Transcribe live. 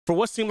For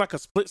what seemed like a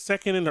split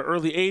second in the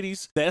early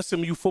 80s, the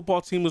SMU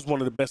football team was one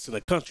of the best in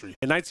the country.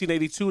 In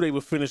 1982, they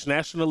would finish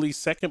nationally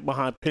second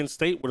behind Penn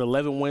State with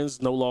 11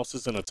 wins, no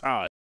losses, and a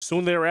tie.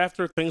 Soon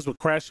thereafter, things would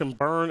crash and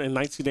burn in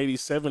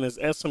 1987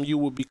 as SMU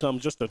would become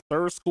just the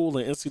third school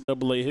in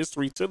NCAA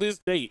history to this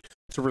date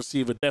to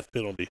receive a death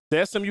penalty.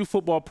 The SMU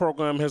football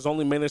program has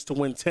only managed to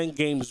win 10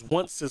 games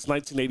once since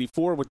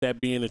 1984, with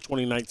that being in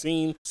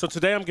 2019. So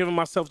today I'm giving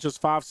myself just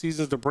 5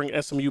 seasons to bring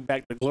SMU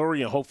back to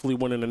glory and hopefully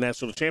winning the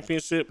national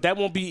championship. That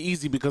won't be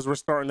easy because we're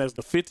starting as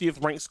the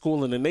 50th ranked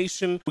school in the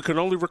nation. We can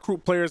only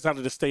recruit players out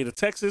of the state of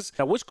Texas.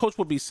 Now, which coach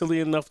would be silly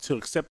enough to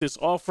accept this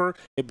offer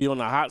and be on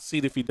the hot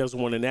seat if he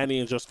doesn't win a natty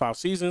in just 5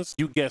 seasons?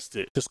 You guessed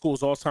it. The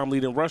school's all-time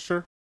leading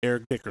rusher,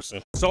 Eric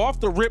Dickerson. So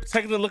off the rip,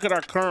 taking a look at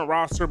our current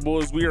roster,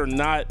 boys, we are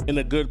not in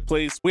a good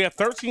place. We have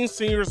 13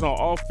 seniors on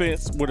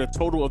offense with a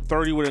total of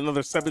 30 with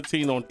another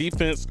 17 on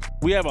defense.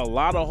 We have a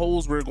lot of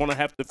holes we're going to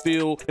have to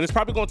fill, and it's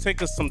probably going to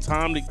take us some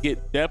time to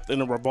get depth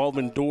in a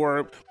revolving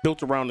door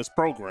built around this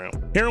program.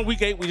 Here in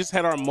week 8, we just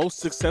had our most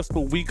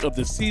successful week of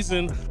the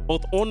season,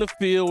 both on the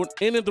field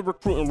and in the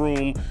recruiting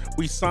room.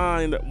 We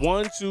signed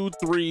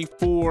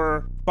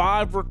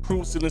 5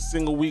 recruits in a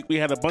single week. We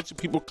had a bunch of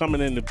people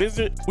coming in to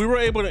visit. We were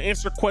able to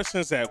answer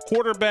questions at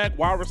quarterback,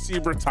 wide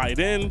receiver, tight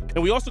end,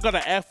 and we also got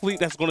an athlete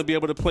that's going to be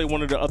able to play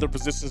one of the other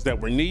positions that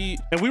we need.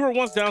 And we were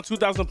once down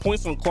 2,000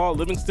 points on Claude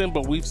Livingston,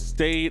 but we've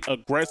stayed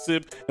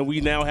aggressive, and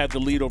we now have the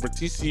lead over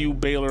TCU,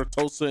 Baylor,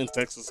 Tulsa, and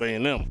Texas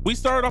A&M. We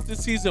started off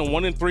this season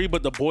 1-3,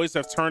 but the boys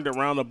have turned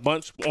around a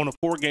bunch on a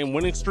 4-game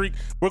winning streak.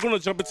 We're going to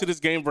jump into this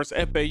game versus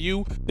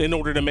FAU in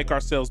order to make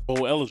ourselves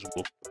bowl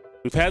eligible.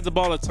 We've had the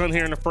ball a ton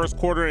here in the first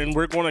quarter, and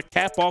we're going to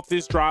cap off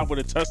this drive with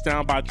a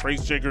touchdown by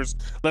Trace Jiggers.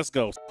 Let's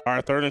go. All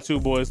right, 3rd and 2,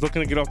 boys.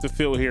 Looking to get off the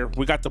field here.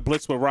 We got the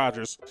blitz with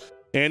Rogers,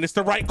 and it's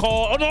the right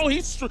call. Oh, no,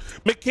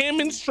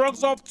 McCammon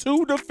shrugs off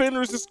 2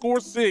 defenders to score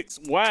 6.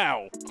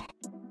 Wow.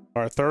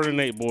 All right, 3rd and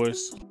 8,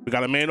 boys. We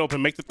got a man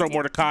open. Make the throw,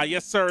 Mordecai.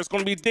 Yes, sir. It's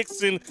going to be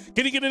Dixon.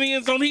 Can he get in the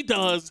end zone? He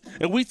does.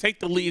 And we take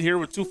the lead here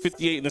with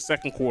 2:58 in the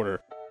second quarter.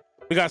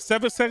 We got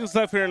 7 seconds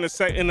left here in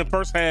the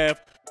first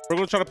half. We're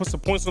going to try to put some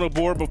points on the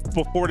board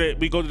before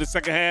we go to the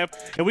second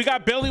half. And we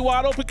got Bailey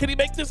wide open. Can he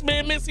make this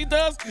man miss? He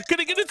does. Can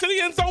he get into the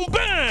end zone?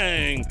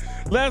 Bang!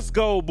 Let's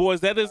go,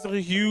 boys. That is a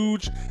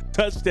huge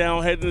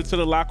touchdown heading into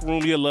the locker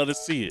room. You'll love to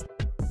see it.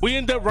 We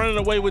end up running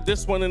away with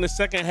this one in the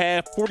second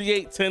half.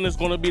 48-10 is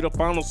going to be the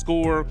final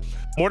score.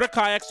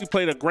 Mordecai actually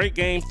played a great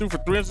game, threw for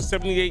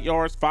 378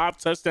 yards, 5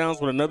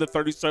 touchdowns with another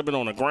 37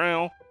 on the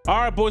ground. All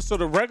right, boys, so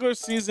the regular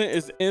season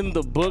is in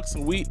the books.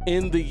 We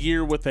end the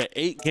year with an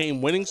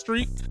 8-game winning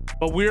streak,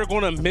 but we are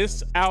going to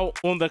miss out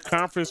on the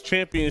conference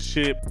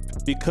championship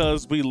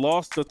because we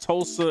lost to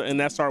Tulsa, and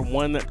that's our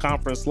one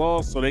conference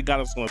loss, so they got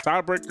us on a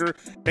tiebreaker.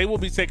 They will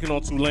be taking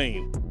on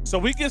Tulane. So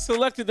we get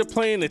selected to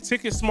play in the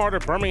Ticket Smarter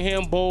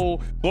Birmingham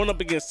Bowl, going up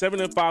against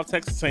 7-5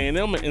 Texas A&M,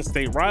 an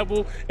in-state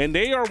rival, and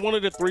they are one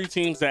of the 3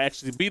 teams that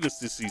actually beat us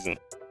this season.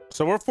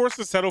 So we're forced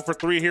to settle for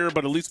 3 here,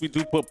 but at least we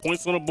do put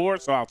points on the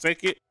board, so I'll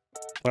take it.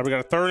 All right, we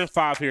got a 3rd and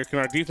 5 here. Can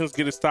our defense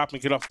get a stop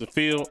and get off the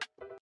field?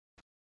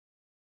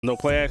 No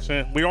play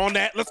action. We're on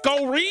that. Let's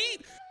go,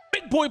 Reed.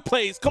 Big boy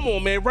plays. Come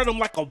on, man. Run them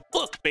like a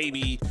book,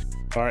 baby.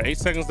 All right, 8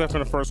 seconds left in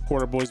the first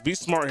quarter, boys. Be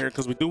smart here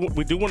because we do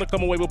want to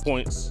come away with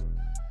points.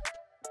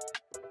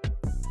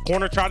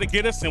 Corner try to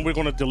get us, and we're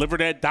going to deliver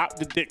that dot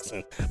to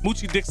Dixon.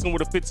 Moochie Dixon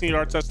with a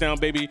 15-yard touchdown,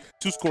 baby.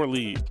 2-score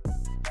lead.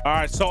 All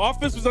right, so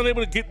offense was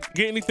unable to get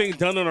anything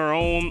done on our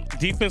own.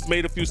 Defense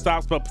made a few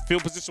stops, but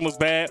field position was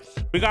bad.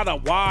 We got a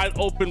wide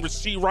open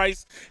Rasheed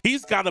Rice.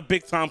 He's got a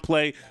big time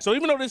play. So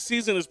even though this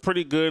season is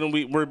pretty good and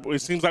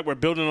it seems like we're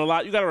building a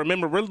lot, you got to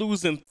remember we're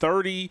losing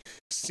 30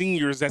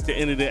 seniors at the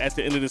end of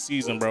the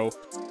season, bro,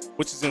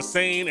 which is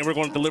insane. And we're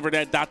going to deliver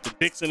that dot to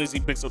Dixon as he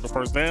picks up the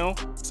first down.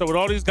 So with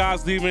all these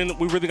guys leaving,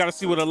 we really got to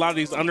see what a lot of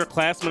these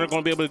underclassmen are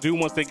going to be able to do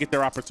once they get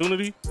their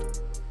opportunity.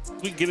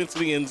 We get into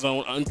the end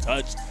zone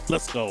untouched.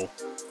 Let's go.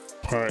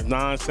 All right,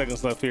 9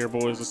 seconds left here,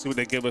 boys. Let's see what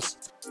they give us.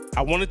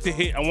 I wanted to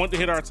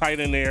hit our tight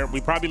end there. We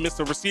probably missed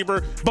the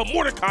receiver, but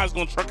Mordecai's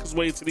gonna truck his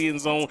way into the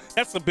end zone.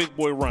 That's a big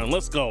boy run.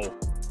 Let's go.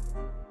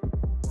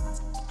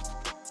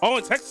 Oh,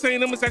 and Texas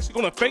A&M is actually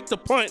gonna fake the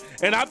punt,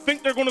 and I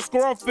think they're gonna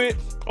score off it.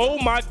 Oh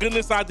my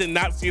goodness, I did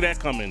not see that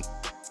coming.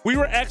 We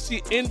were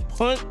actually in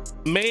punt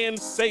man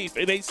safe,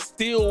 and they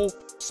still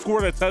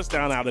scored a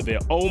touchdown out of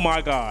it. Oh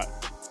my God.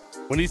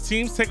 When these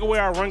teams take away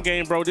our run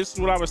game, bro, this is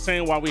what I was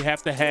saying, why we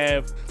have to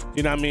have,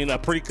 you know what I mean, a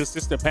pretty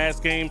consistent pass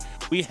game.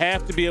 We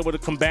have to be able to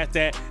combat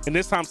that. And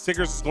this time,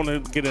 Siggers is going to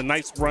get a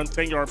nice run,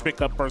 10-yard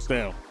pickup, first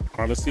down. All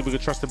right, let's see if we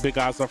can trust the big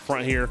guys up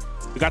front here.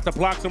 We got the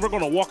blocks, and we're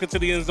going to walk into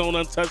the end zone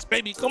untouched.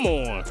 Baby, come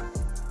on.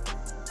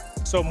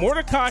 So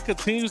Mordecai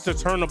continues to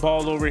turn the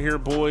ball over here,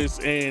 boys.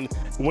 And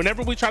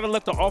whenever we try to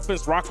let the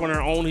offense rock on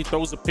our own, he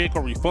throws a pick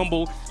or we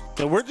fumble.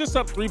 And we're just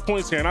up 3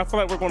 points here. And I feel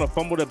like we're going to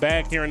fumble the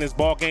bag here in this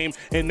ball game.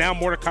 And now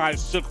Mordecai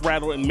is shook,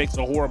 rattled, and makes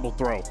a horrible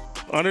throw.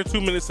 Under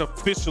 2 minutes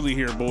officially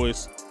here,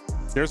 boys.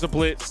 There's a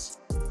blitz.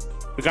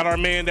 We got our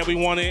man that we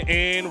wanted,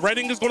 and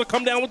Redding is going to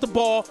come down with the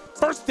ball.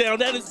 First down,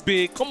 that is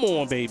big. Come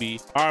on, baby.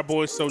 All right,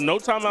 boys, so no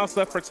timeouts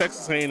left for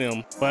Texas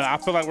A&M, but I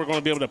feel like we're going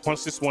to be able to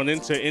punch this one in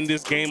to end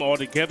this game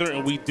altogether,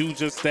 and we do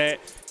just that.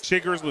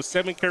 Chiggers with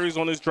 7 carries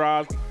on his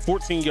drive,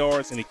 14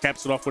 yards, and he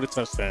caps it off with a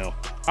touchdown.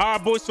 All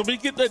right, boys, so we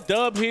get the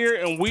dub here,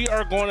 and we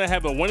are going to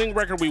have a winning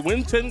record. We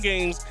win 10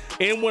 games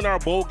and win our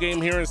bowl game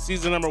here in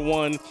season number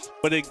 1.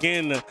 But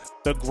again,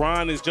 the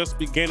grind is just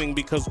beginning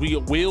because we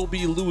will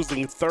be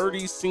losing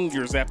 30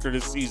 seniors after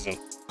this season.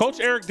 Coach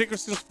Eric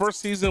Dickerson's first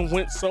season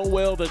went so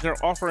well that they're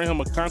offering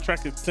him a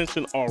contract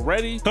extension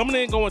already. Coming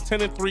in going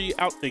 10-3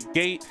 out the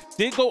gate.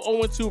 Did go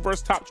 0-2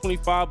 versus top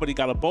 25, but he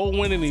got a bowl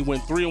win and he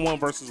went 3-1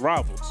 versus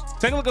rivals.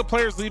 Take a look at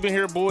players leaving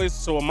here, boys.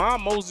 So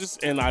Amon Moses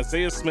and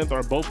Isaiah Smith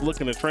are both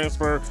looking to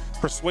transfer.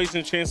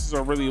 Persuasion chances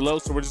are really low,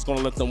 so we're just going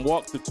to let them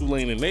walk to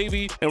Tulane and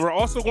Navy. And we're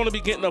also going to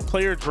be getting a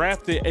player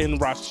drafted in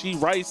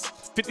Rashee Rice.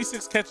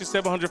 56 catches,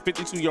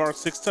 752 yards,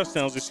 6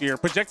 touchdowns this year.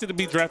 Projected to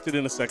be drafted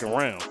in the 2nd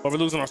round. But we're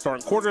losing our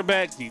starting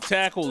quarterback, D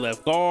tackle,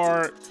 left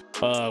guard,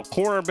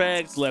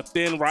 cornerbacks, left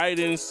end, right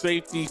end,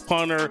 safety,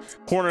 punter,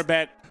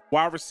 cornerback,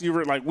 wide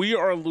receiver. Like, we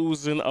are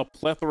losing a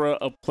plethora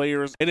of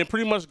players, and then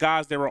pretty much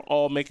guys that were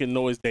all making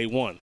noise day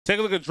one. Take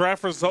a look at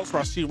draft results.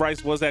 Rashee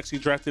Rice was actually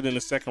drafted in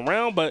the 2nd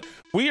round, but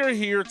we are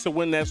here to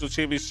win national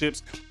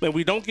championships, and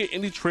we don't get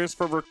any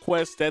transfer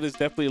requests. That is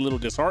definitely a little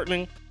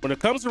disheartening. When it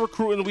comes to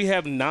recruiting, we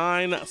have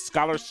 9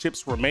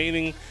 scholarships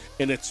remaining,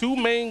 and the 2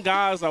 main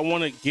guys I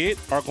want to get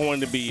are going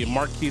to be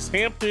Marquise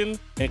Hampton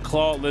and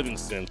Claude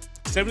Livingston.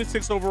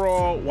 76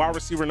 overall, wide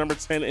receiver number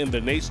 10 in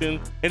the nation.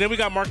 And then we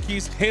got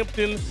Marquise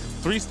Hampton,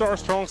 3-star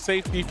strong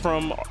safety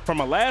from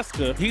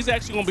Alaska. He's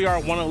actually going to be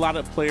our one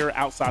allotted player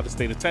outside the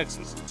state of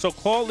Texas. So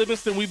Claude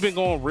Livingston, we've been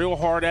going real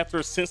hard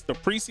after since the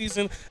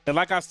preseason. And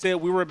like I said,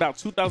 we were about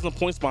 2,000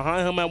 points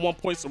behind him at one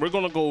point. So we're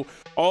going to go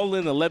all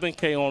in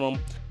 11K on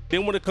him.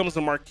 Then when it comes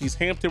to Marquise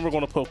Hampton, we're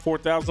going to put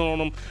 4,000 on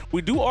him.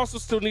 We do also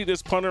still need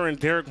this punter and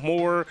Derek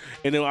Moore.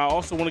 And then I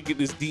also want to get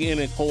this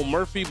DN and Cole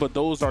Murphy, but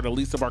those are the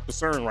least of our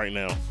concern right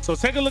now. So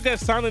take a look at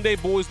signing day,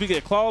 boys. We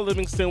get Claude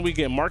Livingston. We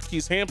get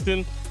Marquise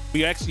Hampton.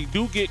 We actually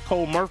do get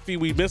Cole Murphy.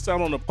 We missed out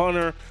on the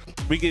punter.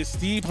 We get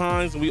Steve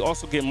Hines, and we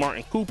also get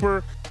Martin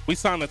Cooper. We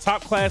signed the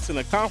top class in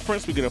the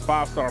conference. We get a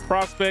 5-star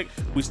prospect.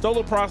 We stole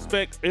a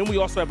prospect, and we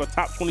also have a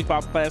top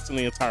 25 class in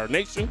the entire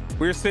nation.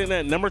 We're sitting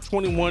at number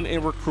 21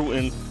 in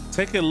recruiting.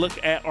 Take a look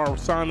at our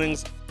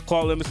signings.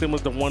 Claude Livingston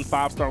was the 1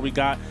 5-star we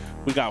got.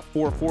 We got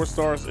 4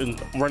 4-stars in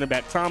running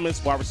back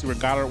Thomas, wide receiver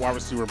Goddard, wide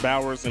receiver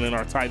Bowers, and then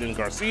our tight end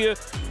Garcia.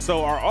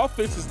 So our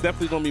offense is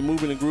definitely going to be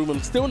moving and grooving.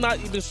 I'm still not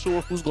even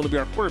sure who's going to be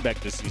our quarterback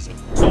this season.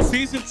 So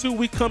season 2,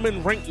 we come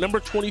in ranked number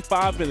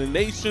 25 in the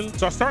nation.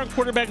 So our starting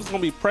quarterback is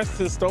going to be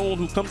Preston Stone,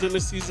 who comes in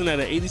this season at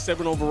an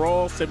 87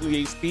 overall,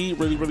 78 speed.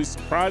 Really, really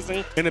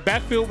surprising. In the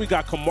backfield, we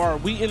got Kamar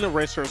Wheaton, the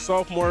redshirt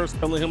sophomore.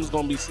 Spelling him is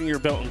going to be senior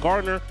Belton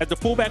Gardner. At the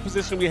fullback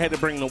position, we had to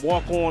bring the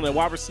walk-on. At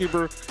wide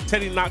receiver,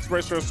 Teddy Knox,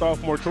 redshirt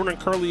sophomore. Jordan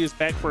Curley is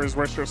back for his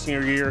redshirt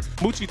senior year.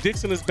 Moochie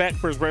Dixon is back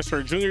for his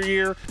redshirt junior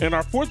year. And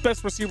our 4th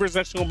best receiver is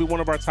actually going to be one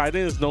of our tight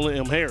ends, Nolan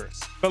M. Harris.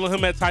 Filling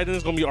him at tight end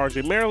is going to be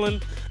RJ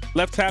Maryland.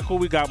 Left tackle,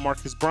 we got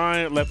Marcus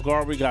Bryant. Left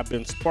guard, we got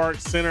Ben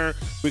Sparks. Center,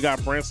 we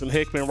got Branson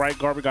Hickman. Right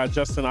guard, we got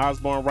Justin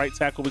Osborne. Right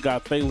tackle, we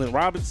got Phelan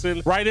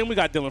Robinson. Right end, we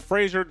got Dylan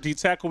Frazier. D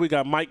tackle, we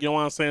got Mike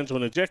Yohan Sanjo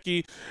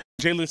Najecki.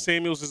 Jalen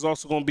Samuels is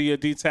also going to be a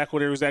D tackle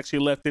there. He's actually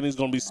left in. He's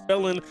going to be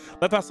spelling.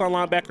 Left outside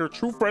linebacker,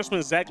 true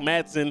freshman Zach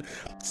Madsen,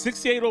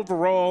 68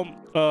 overall.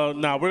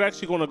 Now we're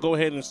actually going to go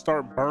ahead and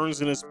start Burns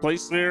in his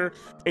place there.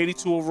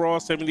 82 overall,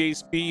 78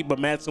 speed, but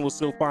Madsen will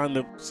still find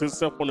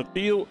himself on the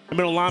field. The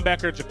middle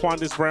linebacker,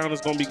 Jaquandis Brown,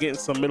 is going to be getting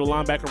some middle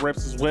linebacker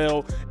reps as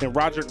well. And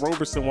Roderick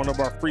Roberson, one of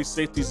our free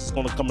safeties, is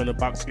going to come in the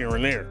box here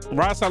and there.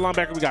 Right side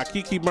linebacker, we got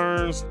Kiki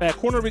Burns. At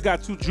corner, we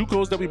got 2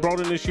 JUCOs that we brought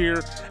in this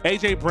year,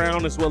 AJ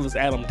Brown as well as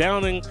Adam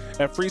Downing.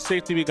 At free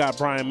safety, we got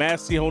Brian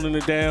Massey holding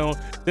it down.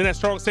 Then at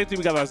strong safety,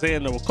 we got Isaiah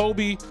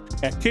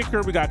Nwakobi. At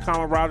kicker, we got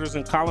Colin Rogers,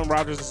 and Colin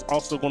Rogers is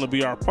also going to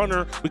be our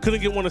punter. We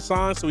couldn't get one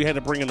assigned, so we had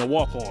to bring in a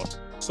walk-on.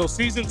 So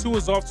season 2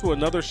 is off to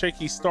another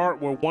shaky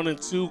start. We're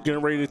 1-2,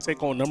 getting ready to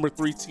take on number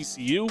 3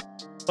 TCU.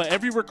 But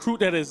every recruit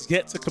that has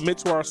yet to commit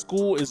to our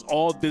school is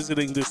all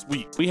visiting this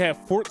week. We have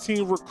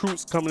 14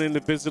 recruits coming in to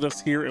visit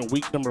us here in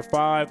week number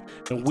 5,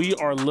 and we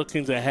are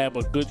looking to have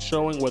a good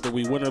showing, whether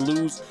we win or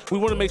lose. We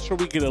want to make sure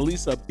we get at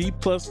least a B+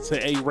 to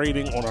A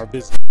rating on our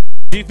visit.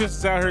 Defense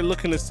is out here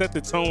looking to set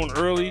the tone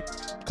early,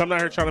 come out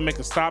here trying to make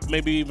a stop,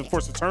 maybe even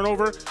force a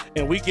turnover,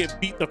 and we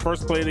get beat the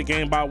first play of the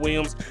game by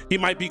Williams. He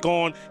might be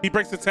gone. He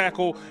breaks the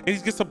tackle, and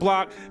he gets a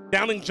block.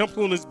 Downing jumps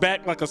on his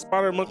back like a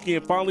spider monkey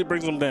and finally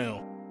brings him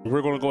down.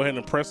 We're going to go ahead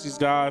and press these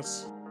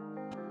guys.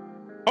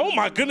 Oh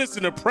my goodness,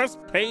 and the press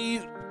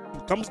paid.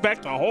 Comes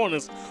back to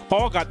Hornets.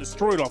 Hall got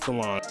destroyed off the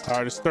line. All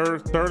right, it's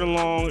third and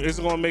long.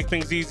 Isn't going to make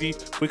things easy.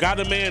 We got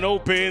a man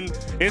open.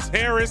 It's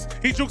Harris.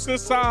 He jukes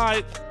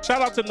inside.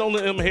 Shout out to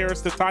Nolan M.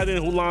 Harris, the tight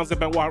end who lines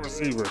up at wide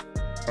receiver.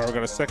 All right, we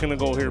got a second to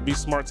go here. Be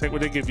smart. Take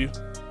what they give you.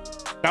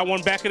 Got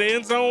one back in the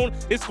end zone.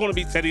 It's going to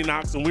be Teddy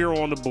Knox, and we're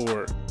on the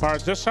board. All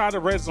right, just shy of the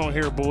red zone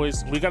here,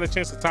 boys. We got a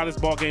chance to tie this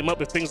ball game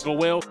up if things go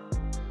well.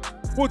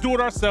 We'll do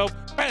it ourselves.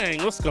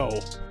 Bang, let's go.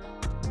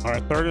 All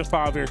right, 3rd and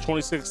 5 here.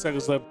 26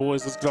 seconds left,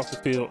 boys. Let's get off the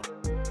field.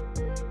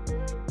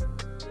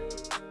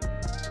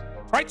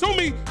 Right to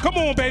me. Come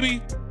on,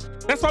 baby.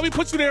 That's why we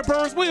put you there,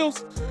 Burns.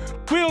 Wheels.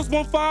 Wheels,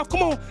 1-5.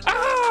 Come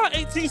on.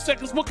 18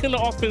 seconds. What can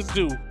the offense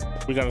do?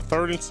 We got a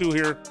 3rd and 2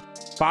 here.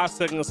 5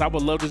 seconds. I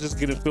would love to just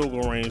get in field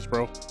goal range,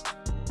 bro.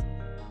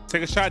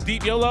 Take a shot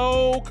deep,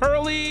 YOLO.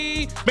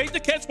 Curly. Make the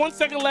catch. 1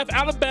 second left.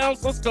 Out of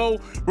bounds. Let's go.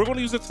 We're going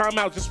to use a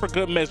timeout just for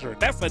good measure.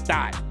 That's a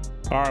dot.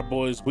 All right,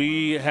 boys.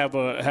 We have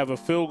a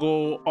field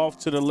goal off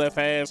to the left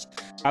hash.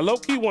 I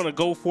low-key want to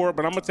go for it,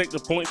 but I'm going to take the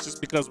points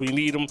just because we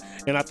need them.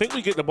 And I think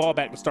we get the ball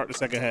back to start the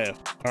second half.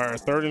 All right,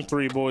 3rd and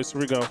 3, boys. Here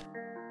we go.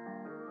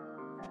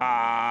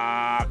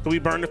 Can we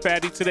burn the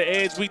fatty to the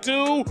edge? We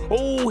do.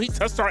 Oh, he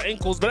touched our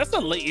ankles, but that's a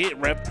late hit,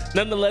 rep.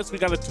 Nonetheless, we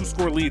got a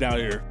 2-score lead out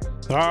here.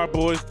 All right,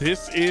 boys,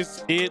 this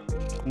is it.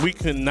 We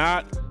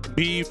cannot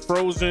be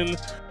frozen.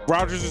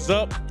 Rodgers is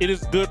up. It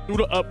is good through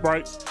the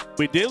uprights.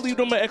 We did leave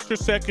them an extra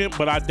second,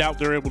 but I doubt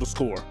they're able to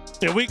score.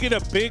 And we get a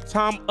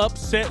big-time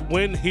upset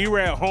win here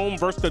at home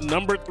versus the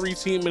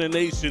 #3 team in the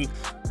nation.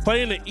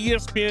 Playing the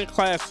ESPN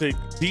Classic,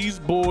 these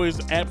boys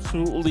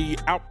absolutely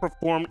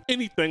outperformed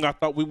anything I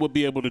thought we would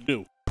be able to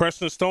do.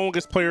 Preston Stone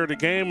gets player of the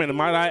game, and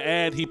might I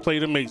add, he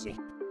played amazing.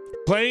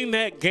 Playing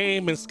that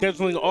game and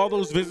scheduling all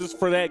those visits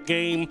for that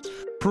game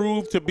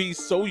proved to be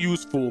so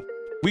useful.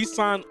 We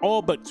signed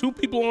all but 2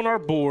 people on our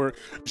board.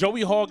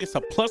 Joey Hall gets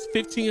a plus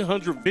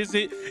 1,500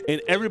 visit,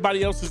 and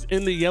everybody else is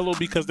in the yellow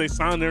because they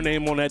signed their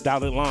name on that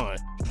dotted line.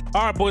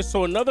 All right, boys,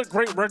 so another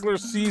great regular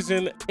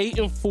season,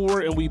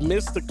 8-4, and we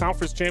missed the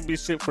conference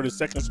championship for the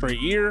 2nd straight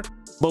year,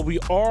 but we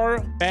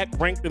are back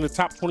ranked in the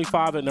top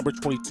 25 at number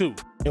 22.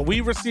 And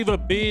we receive a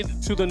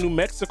bid to the New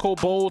Mexico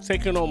Bowl,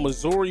 taking on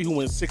Missouri, who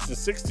went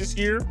 6-6 this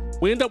year.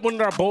 We end up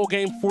winning our bowl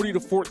game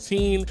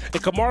 40-14,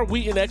 and Kamar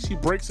Wheaton actually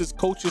breaks his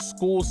coach's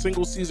school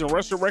single-season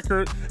rusher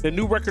record. The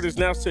new record is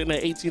now sitting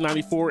at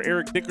 1894.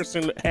 Eric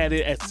Dickerson had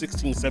it at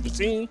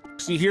 1617.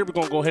 See here, we're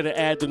gonna go ahead and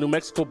add the New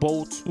Mexico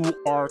Bowl to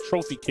our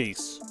trophy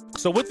case.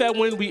 So with that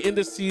win, we end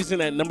the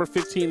season at number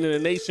 15 in the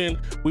nation.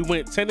 We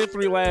went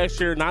 10-3 last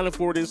year,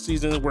 9-4 this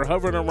season. We're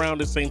hovering around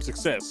the same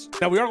success.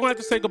 Now, we are going to have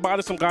to say goodbye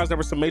to some guys that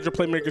were some major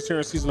playmakers here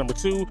in season number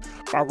 2.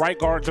 Our right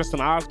guard, Justin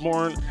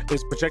Osborne,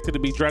 is projected to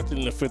be drafted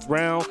in the 5th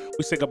round.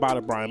 We say goodbye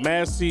to Brian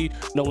Massey,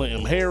 Nolan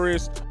M.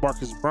 Harris,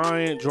 Marcus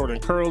Bryant, Jordan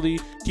Curley,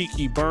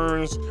 Kiki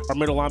Burns, our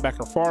middle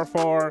linebacker,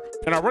 Farfar,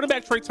 and our running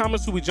back, Trey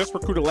Thomas, who we just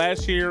recruited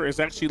last year,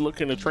 is actually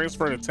looking to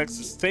transfer to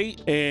Texas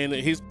State, and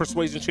his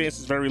persuasion chance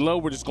is very low.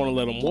 We're just going to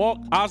let him walk.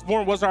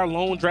 Osborne was our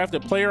lone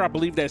drafted player. I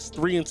believe that's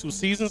 3 in 2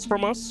 seasons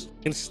from us,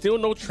 and still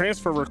no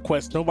transfer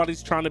requests.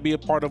 Nobody's trying to be a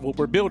part of what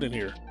we're building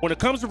here. When it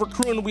comes to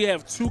recruiting, we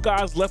have 2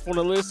 guys left on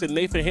the list, and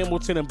Nathan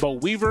Hamilton and Bo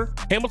Weaver.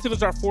 Hamilton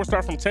is our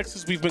 4-star from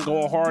Texas. We've been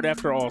going hard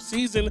after all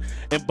season,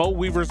 and Bo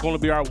Weaver is going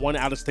to be our 1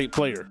 out-of-state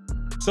player.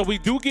 So we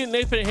do get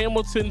Nathan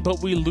Hamilton, but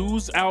we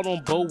lose out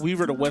on Bo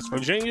Weaver to West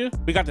Virginia.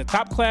 We got the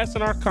top class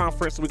in our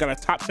conference. We got a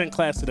top 10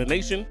 class in the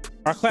nation.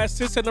 Our class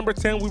sits at number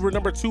 10. We were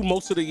number 2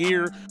 most of the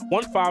year.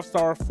 1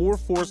 5-star, 4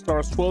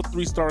 4-stars, 12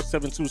 3-stars,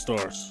 7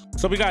 2-stars.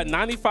 So we got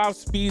 95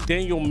 speed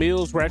Daniel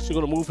Mills. We're actually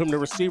going to move him to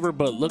receiver,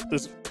 but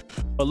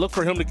look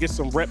for him to get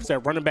some reps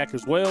at running back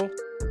as well.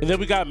 And then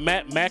we got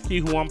Matt Mackey,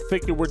 who I'm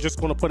thinking we're just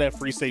going to put at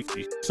free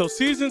safety. So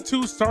season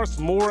 2 starts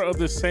more of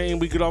the same.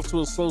 We get off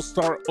to a slow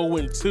start,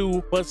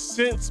 0-2. But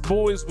since,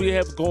 boys, we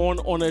have gone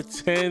on a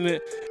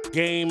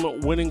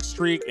 10-game winning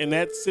streak, and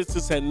that sits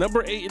us at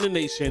number 8 in the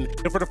nation.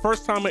 And for the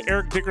first time in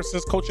Eric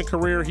Dickerson's coaching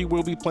career, he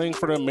will be playing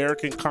for the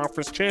American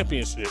Conference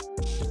Championship.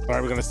 All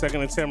right, we got a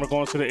 2nd and 10. We're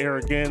going to the air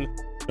again.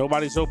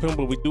 Nobody's open,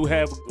 but we do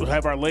have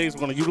our legs.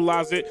 We're going to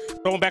utilize it.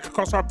 Throwing back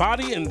across our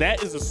body, and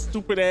that is a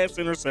stupid-ass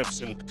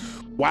interception.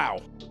 Wow.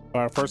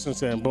 All right, 1st and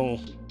 10.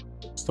 Boom.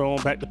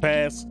 Throwing back the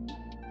pass.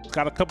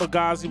 Got a couple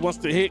guys he wants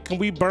to hit. Can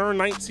we burn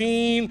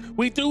 19?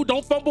 We do.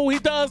 Don't fumble. He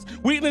does.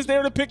 Wheaton is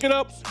there to pick it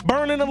up.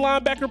 Burning the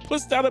linebacker.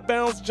 Pushed out of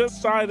bounds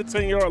just shy of the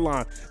 10-yard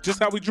line.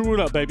 Just how we drew it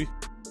up, baby.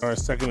 All right,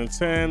 2nd and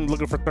 10.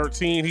 Looking for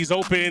 13. He's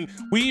open.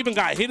 We even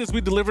got hit as we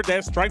delivered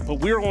that strike, but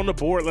we're on the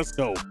board. Let's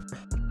go.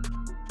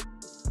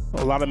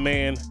 A lot of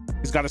man.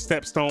 He's got a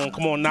step stone.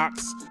 Come on,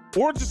 Knox.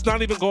 Or just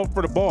not even going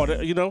for the ball.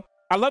 You know,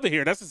 I love it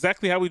here. That's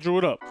exactly how we drew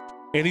it up.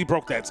 And he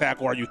broke that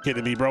tackle. Are you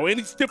kidding me, bro? And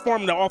he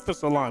stiff-armed the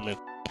offensive lineman.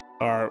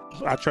 All right,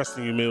 I trust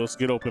in you, Mills.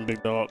 Get open,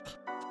 big dog.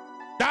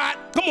 Dot.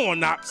 Come on,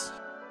 Knox.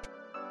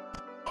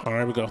 All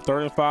right, we go.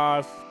 3rd and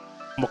 5.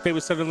 I'm okay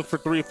with setting them for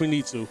 3 if we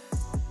need to.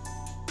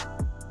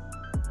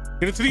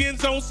 Get into the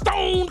end zone.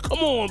 Stone. Come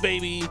on,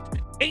 baby.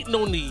 Ain't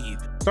no need.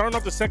 Starting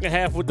off the second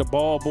half with the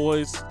ball,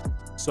 boys.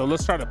 So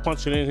let's try to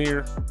punch it in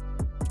here.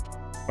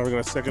 All right, we got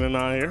a 2nd and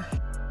 9 here.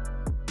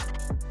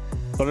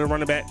 Go to the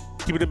running back.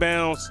 Keep it in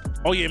bounds.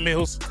 Oh, yeah,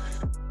 Mills.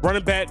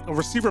 Running back. A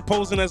receiver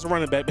posing as a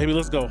running back, baby.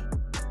 Let's go.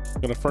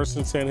 Got a 1st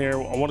and 10 here.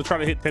 I want to try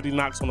to hit Teddy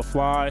Knox on the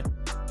fly.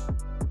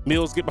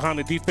 Mills get behind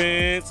the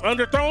defense.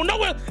 Underthrown.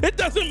 No, it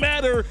doesn't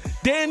matter.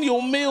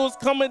 Daniel Mills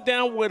coming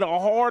down with a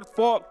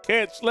hard-fought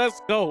catch.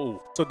 Let's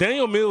go. So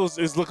Daniel Mills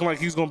is looking like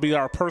he's going to be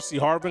our Percy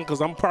Harvin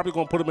because I'm probably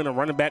going to put him in a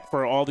running back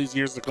for all these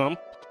years to come.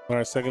 All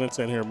right, 2nd and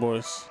 10 here,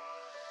 boys.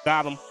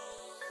 Got him.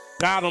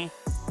 Got him.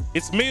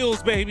 It's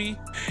Mills, baby.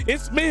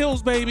 It's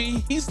Mills,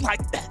 baby. He's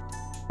like that.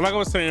 Like I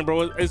was saying,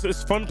 bro,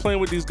 it's fun playing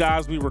with these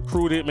guys we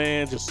recruited,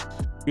 man. Just,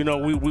 you know,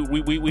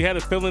 we had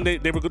a feeling they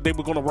were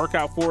going to work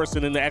out for us,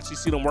 and then to actually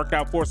see them work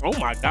out for us. Oh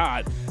my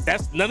God,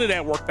 none of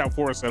that worked out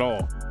for us at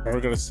all. All right, we're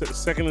gonna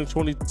 2nd and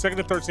 20, 2nd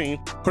and 13.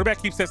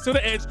 Quarterback keeps that to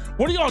the edge.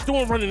 What are y'all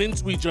doing running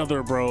into each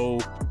other, bro?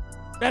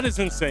 That is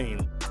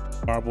insane.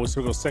 All right, boys,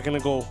 here we go. 2nd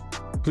and goal.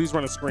 Please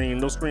run a screen.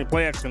 No screen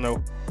play action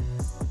though.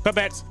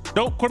 Cutbacks.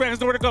 Nope. Quarterback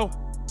has nowhere to go.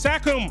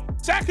 Sack him.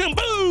 Sack him.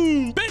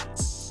 Boom.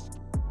 Bits.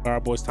 All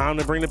right, boys, time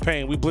to bring the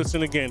pain. We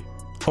blitzing again.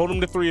 Hold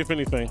him to 3 if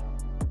anything.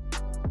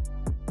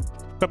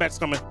 Cutback's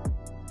coming.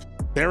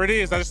 There it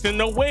is. I just didn't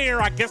know where.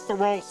 I guess the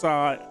wrong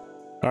side.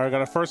 All right,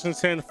 got a 1st and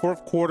 10,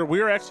 4th quarter. We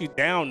are actually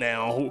down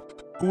now.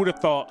 Who would have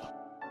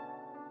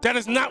thought? That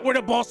is not where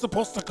the ball's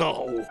supposed to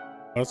go.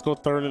 Let's go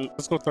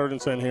 3rd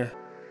and 10 here.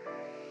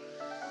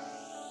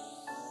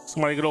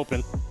 Somebody get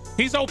open.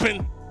 He's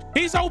open.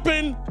 He's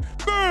open.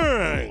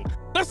 Bang.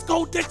 Let's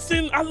go,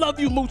 Dixon. I love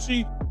you,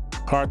 Moochie.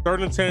 All right,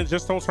 3rd and 10.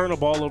 Just don't turn the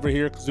ball over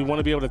here because we want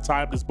to be able to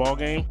tie up this ball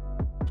game.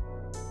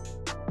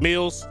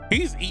 Mills,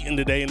 he's eating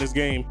today in this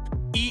game.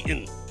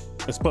 Eating.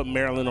 Let's put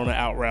Maryland on the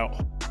out route.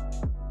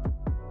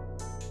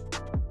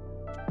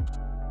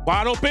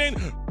 Wide open.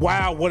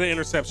 Wow, what an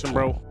interception,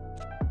 bro.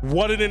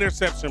 What an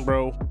interception,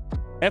 bro.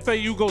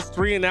 FAU goes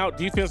 3 and out.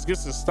 Defense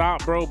gets to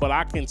stop, bro. But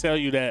I can tell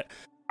you that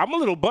I'm a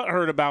little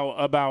butthurt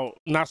about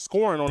not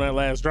scoring on that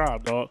last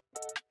drive, dog.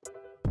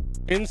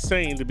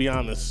 Insane, to be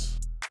honest.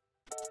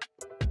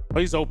 Oh,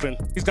 he's open.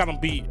 He's got him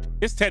beat.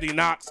 It's Teddy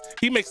Knox.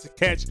 He makes the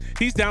catch.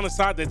 He's down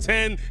inside the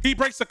 10. He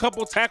breaks a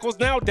couple tackles.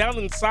 Now down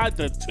inside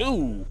the 2.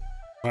 All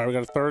right, we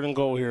got a 3rd and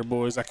goal here,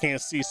 boys. I can't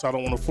see, so I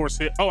don't want to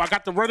force it. Oh, I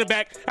got the running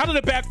back out of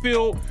the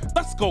backfield.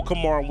 Let's go,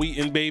 Kamar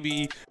Wheaton,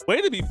 baby.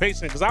 Way to be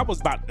patient, because I was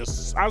about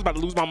to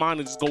lose my mind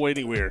and just go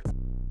anywhere.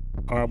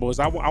 All right, boys.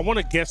 I want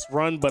to guess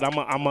run, but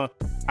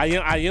I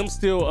am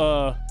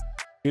still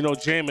you know,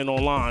 jamming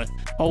online.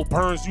 Oh,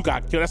 Burns, you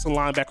got killed. That's a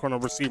linebacker on a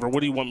receiver.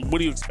 What do you want? What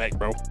do you expect,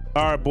 bro?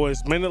 All right, boys,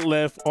 minute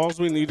left. All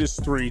we need is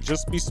 3.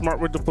 Just be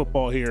smart with the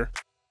football here.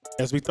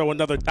 As we throw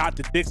another dot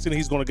to Dixon,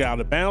 he's going to get out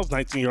of bounds.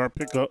 19-yard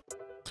pickup.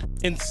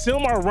 In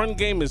sim, our run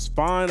game is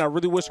fine. I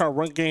really wish our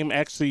run game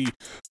actually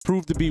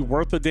proved to be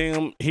worth a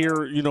damn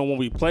here, you know, when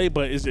we play,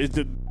 but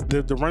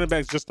the running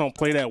backs just don't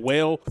play that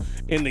well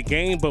in the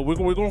game, but we're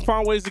going to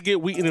find ways to get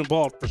Wheaton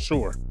involved for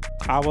sure.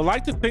 I would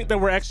like to think that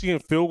we're actually in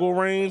field goal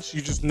range.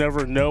 You just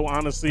never know,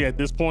 honestly, at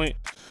this point.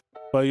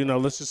 But, you know,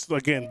 let's just,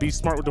 again, be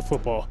smart with the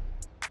football.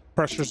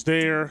 Pressure's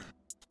there.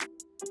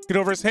 Get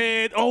over his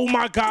head. Oh,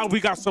 my God, we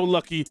got so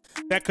lucky.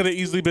 That could have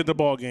easily been the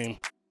ball game.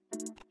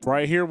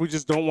 Right here, we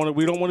just don't want to,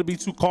 we don't want to be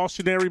too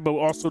cautionary, but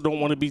also don't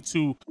want to be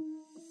too,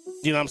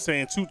 you know what I'm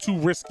saying, too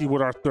risky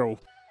with our throw.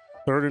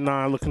 3rd and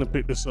 9, looking to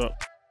pick this up.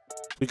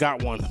 We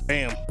got one.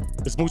 Bam.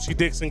 It's Moochie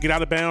Dixon. Get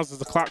out of bounds. As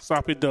the clock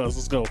stop, it does.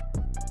 Let's go.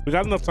 We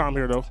got enough time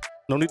here, though.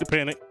 No need to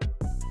panic.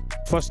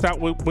 Flushed out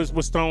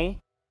with Stone.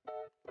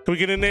 Can we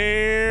get in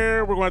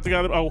there? We're going to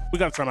have to, oh, we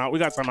got a timeout. We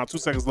got a timeout. 2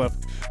 seconds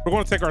left. We're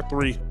going to take our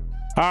 3.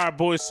 All right,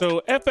 boys.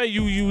 So FAU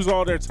used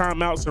all their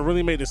timeouts and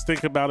really made us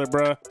think about it,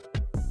 bruh.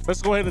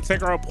 Let's go ahead and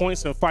take our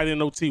points and fight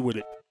in OT with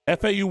it.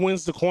 FAU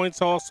wins the coin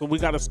toss, so we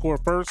got to score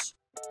first.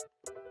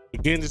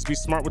 Again, just be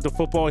smart with the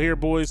football here,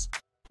 boys.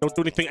 Don't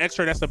do anything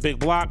extra. That's a big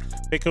block.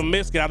 They can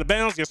miss. Get out of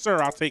bounds. Yes,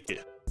 sir. I'll take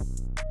it.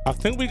 I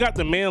think we got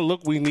the man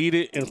look we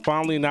needed and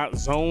finally not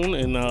zone.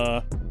 And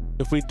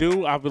if we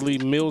do, I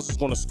believe Mills is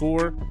going to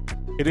score.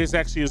 It is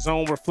actually a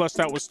zone. We're flushed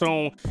out with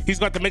Stone. He's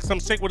got to make some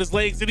shake with his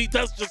legs, and he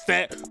does just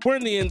that. We're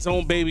in the end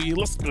zone, baby.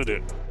 Let's get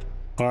it.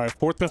 All right,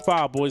 4th and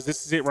 5, boys.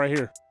 This is it right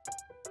here.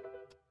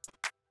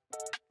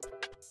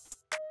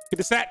 Get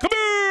the sack. Come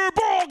here,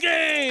 ball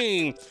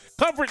game.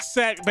 Coverage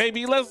sack,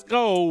 baby. Let's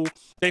go.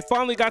 They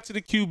finally got to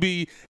the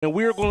QB, and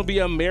we are going to be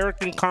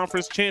American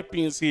Conference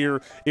champions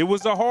here. It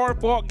was a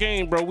hard-fought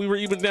game, bro. We were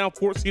even down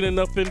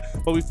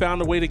 14-0, but we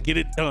found a way to get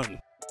it done.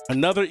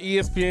 Another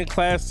ESPN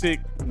Classic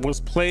was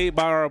played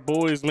by our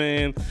boys,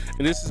 man,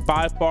 and this is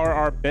by far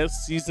our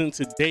best season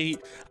to date.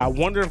 I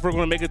wonder if we're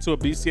going to make it to a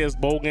BCS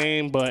bowl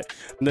game, but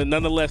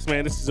nonetheless,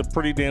 man, this is a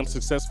pretty damn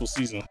successful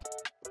season.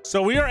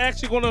 So we are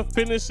actually going to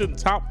finish in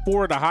top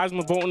 4 of the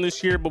Heisman voting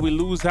this year, but we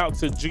lose out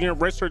to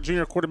redshirt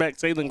junior quarterback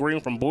Taylor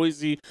Green from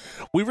Boise.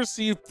 We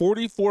received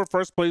 44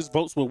 first place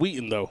votes with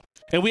Wheaton, though.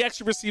 And we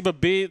actually received a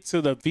bid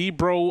to the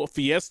V-Bro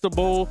Fiesta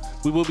Bowl.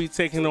 We will be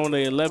taking on the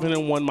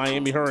 11-1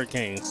 Miami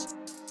Hurricanes.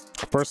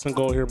 1st and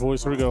goal here,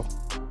 boys. Here we go.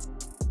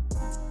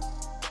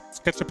 Let's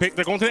catch a pick.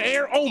 They're going to the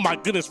air. Oh, my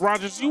goodness,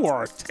 Rogers, you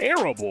are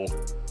terrible.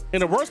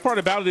 And the worst part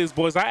about it is,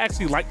 boys, I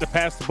actually like to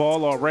pass the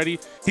ball already.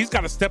 He's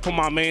got to step on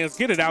my mans,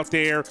 get it out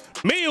there.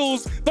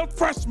 Mills, the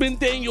freshman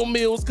Daniel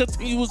Mills,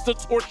 continues to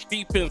torch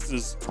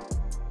defenses.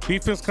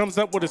 Defense comes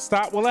up with a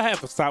stop. Well, I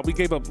have a stop. We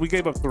gave up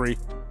 3.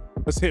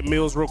 Let's hit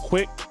Mills real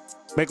quick.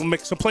 Make him make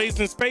some plays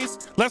in space.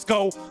 Let's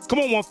go. Come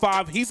on,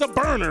 1-5. He's a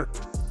burner.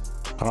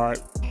 All right,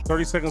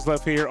 30 seconds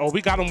left here. Oh,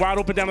 we got him wide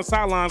open down the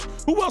sidelines.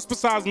 Who else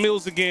besides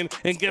Mills again?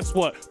 And guess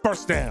what?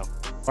 First down.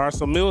 All right,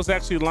 so Mills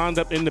actually lined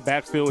up in the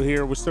backfield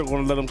here. We're still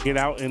going to let him get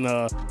out and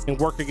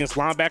work against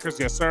linebackers.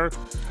 Yes, sir.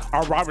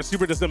 Our wide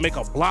receiver doesn't make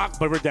a block,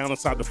 but we're down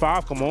inside the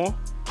 5. Come on.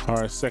 All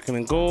right, 2nd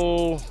and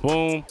goal.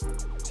 Boom.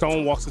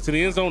 Stone walks into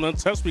the end zone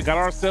untouched. We got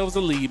ourselves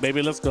a lead,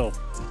 baby. Let's go.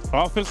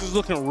 Offense is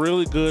looking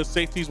really good.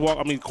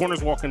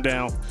 Corners walking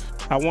down.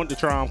 I want to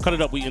try him. Cut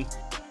it up, Wheaton.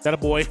 That a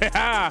boy.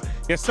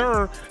 Yes,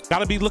 sir.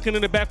 Gotta be looking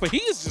in the back, but he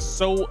is just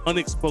so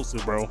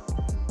unexplosive, bro.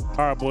 All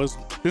right, boys.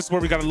 This is where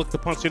we gotta look to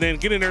punch it in.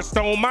 Get in there,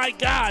 Stone. My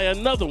guy,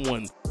 another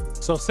one.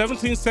 So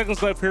 17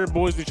 seconds left here,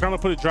 boys. We're trying to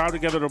put a drive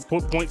together to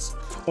put points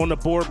on the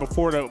board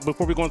before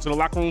we go into the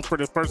locker room for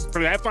the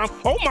halftime.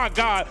 Oh my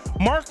God,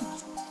 Mark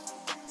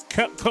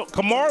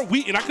Kamar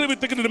Wheaton. I couldn't even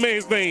think of the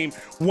man's name.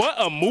 What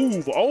a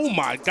move. Oh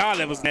my God,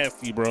 that was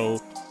nasty, bro.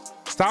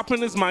 Stopping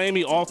this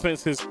Miami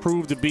offense has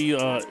proved to be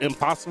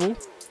impossible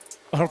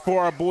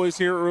for our boys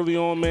here early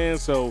on, man.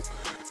 So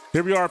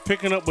here we are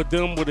picking up with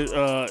them with it,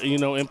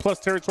 in plus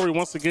territory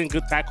once again.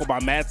 Good tackle by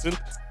Madsen.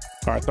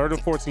 All right, 3rd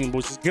and 14,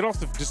 boys. Just get off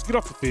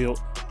the field.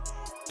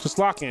 Just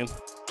lock in.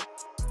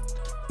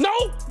 No,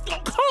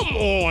 come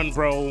on,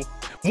 bro.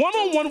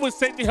 One-on-one with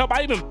safety help.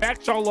 I even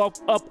backed y'all up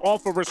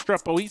off of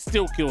Restrepo. He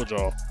still killed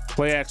y'all.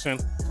 Play action.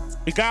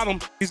 He got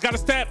him. He's got a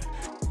step.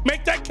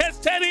 Make that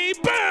catch, Teddy.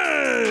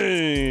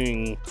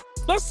 Bang!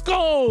 Let's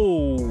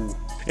go.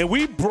 And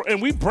we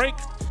break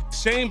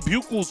Shane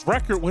Buchel's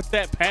record with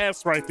that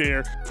pass right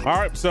there. All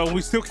right, so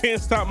we still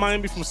can't stop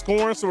Miami from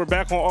scoring, so we're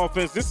back on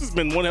offense. This has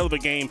been one hell of a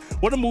game.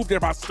 What a move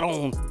there by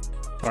Stone.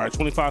 All right,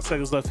 25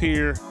 seconds left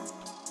here.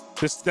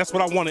 That's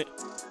what I wanted.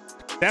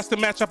 That's the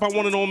matchup I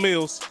wanted on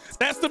Mills.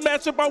 That's the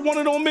matchup I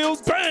wanted on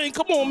Mills. Bang!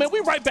 Come on, man.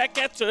 We right back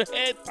at your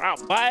head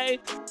top, boy.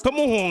 Come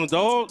on,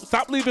 dog.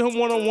 Stop leaving him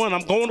one-on-one.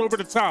 I'm going over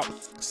the top.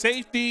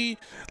 Safety,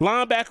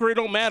 linebacker, it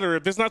don't matter.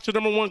 If it's not your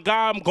number 1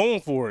 guy, I'm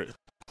going for it.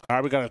 All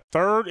right, we got a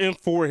 3rd and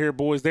 4 here,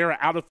 boys.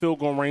 They're out of field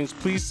goal range.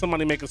 Please,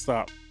 somebody make a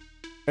stop.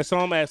 That's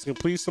all I'm asking.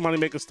 Please, somebody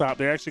make a stop.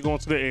 They're actually going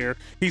to the air.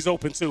 He's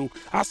open, too.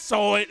 I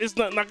saw it. There's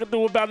nothing I can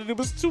do about it. It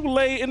was too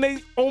late, and they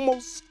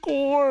almost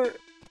scored.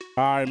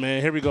 All right,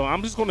 man, here we go.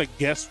 I'm just going to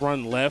guess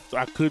run left.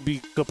 I could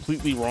be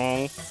completely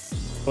wrong,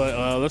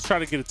 but let's try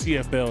to get a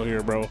TFL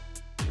here, bro.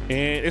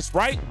 And it's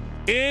right.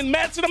 And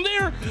Madsen, I'm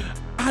there.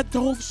 I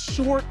dove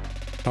short.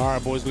 All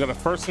right, boys, we got a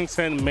 1st and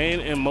 10, man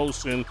in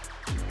motion.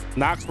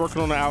 Knox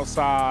working on the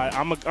outside.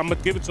 I'm gonna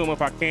give it to him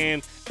if I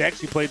can. They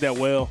actually played that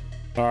well.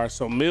 All right,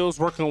 so Mills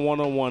working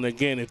one-on-one.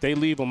 Again, if they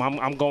leave him,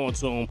 I'm going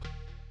to him.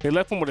 They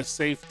left him with a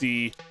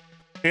safety,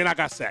 and I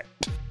got sacked.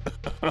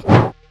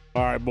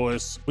 All right,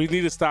 boys, we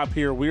need to stop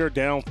here. We are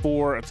down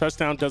 4. A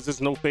touchdown does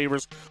us no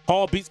favors.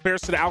 Hall beats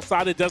Bears to the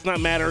outside. It does not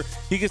matter.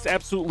 He gets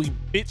absolutely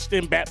bitched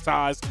and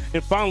baptized.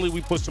 And finally,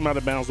 we pushed him out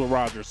of bounds with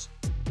Rodgers.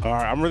 All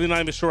right, I'm really not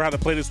even sure how to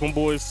play this one,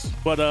 boys.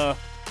 But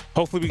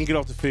hopefully we can get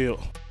off the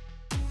field.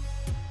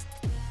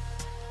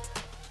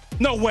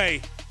 No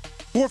way.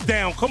 4th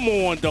down. Come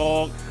on,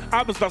 dog.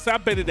 I was about to say, I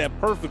betted that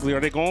perfectly.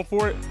 Are they going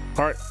for it?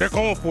 All right, they're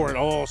going for it.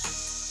 Oh,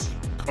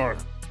 all right.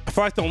 I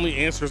feel like the only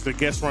answer is the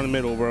guess run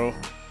middle, bro.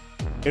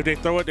 If they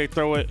throw it, they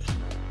throw it.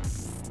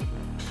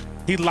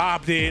 He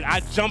lobbed it. I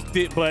jumped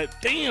it, but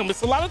damn,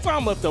 it's a lot of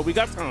time left, though. We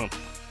got time.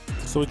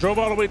 So we drove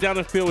all the way down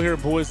the field here,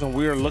 boys, and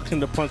we are looking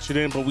to punch it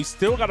in, but we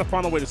still got to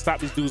find a way to stop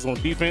these dudes on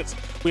defense.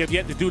 We have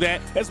yet to do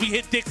that as we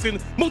hit Dixon.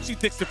 Moochie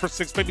Dixon for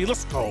 6, baby.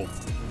 Let's go.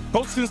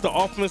 Coach sends the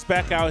offense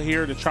back out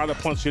here to try to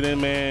punch it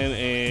in, man,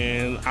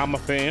 and I'm a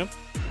fan.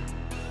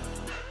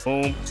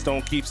 Boom.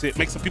 Stone keeps it.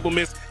 Makes some people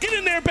miss. Get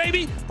in there,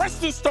 baby.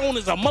 Preston Stone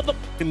is a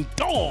motherfucking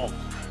dog.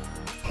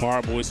 All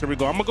right, boys, here we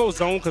go. I'm going to go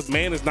zone because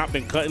man has not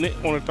been cutting it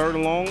on the 3rd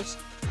and longs.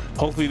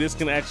 Hopefully this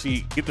can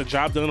actually get the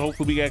job done.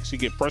 Hopefully we actually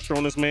get pressure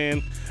on this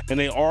man, and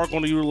they are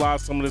going to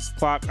utilize some of this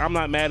clock. I'm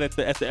not mad at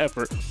the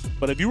effort,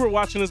 but if you were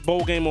watching this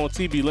bowl game on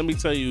TV, let me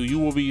tell you, you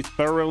will be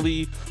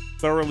thoroughly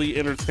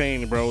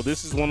entertained, bro.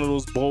 This is one of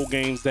those bowl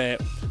games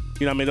that, you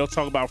know what I mean, they'll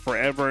talk about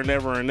forever and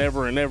ever and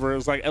ever and ever. It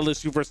was like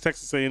LSU versus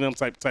Texas A&M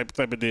type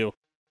of deal.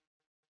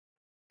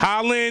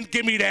 Holland,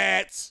 give me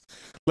that.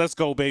 Let's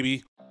go,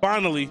 baby.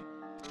 Finally,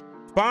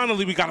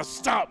 we got to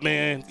stop,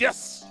 man.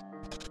 Yes.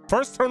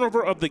 First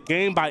turnover of the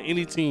game by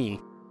any team.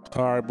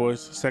 All right,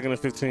 boys. 2nd and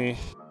 15.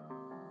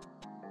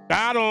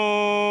 Got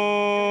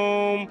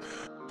him.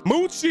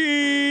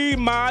 Moochie,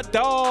 my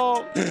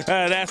dog.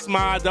 That's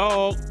my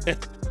dog.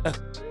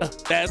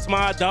 That's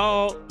my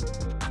dog.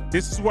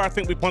 This is where I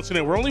think we punch it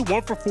in. We're only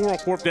 1 for 4 on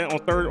 4th down,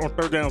 on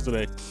third downs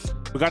today.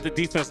 We got the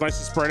defense nice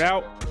and spread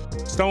out.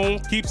 Stone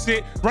keeps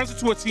it, runs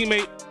into a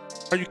teammate.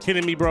 Are you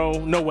kidding me, bro?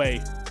 No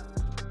way.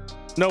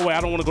 No way.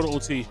 I don't want to go to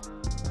OT.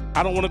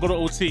 I don't want to go to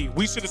OT.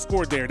 We should have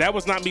scored there. That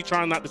was not me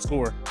trying not to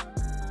score.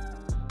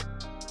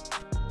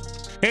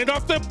 Hand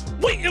off the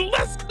wait, and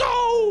let's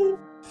go.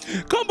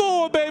 Come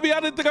on, baby. I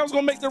didn't think I was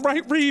going to make the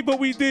right read, but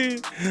we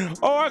did.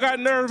 Oh, I got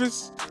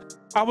nervous.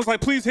 I was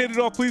like, please hand it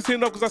off, please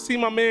hand it off, because I see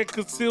my man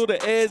conceal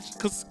the edge,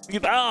 because,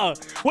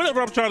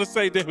 whatever I'm trying to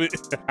say, damn it.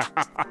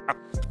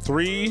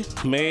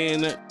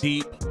 3-man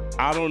deep.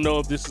 I don't know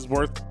if this is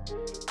worth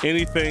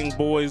anything,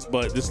 boys,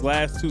 but this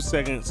last 2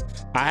 seconds,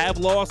 I have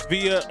lost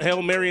via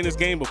Hail Mary in this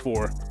game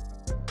before.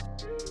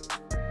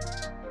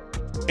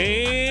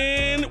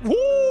 And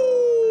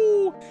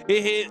woo!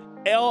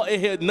 It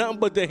hit nothing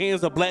but the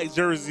hands of black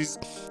jerseys,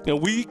 and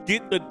we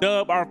get the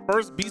dub, our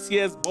first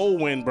BCS bowl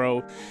win,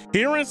 bro.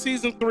 Here in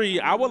season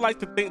 3, I would like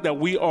to think that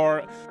we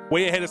are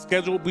way ahead of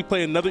schedule. We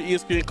play another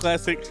ESPN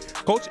Classic.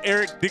 Coach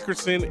Eric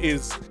Dickerson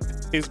is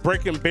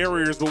breaking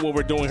barriers with what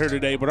we're doing here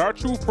today, but our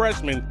true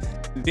freshman,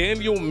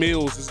 Daniel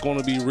Mills, is going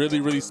to be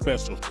really, really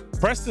special.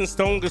 Preston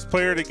Stone is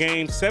player of the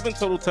game, 7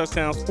 total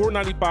touchdowns,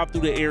 495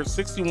 through the air,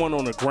 61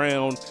 on the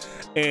ground,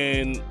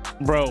 and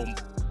bro,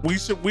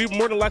 we're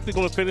more than likely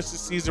going to finish the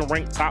season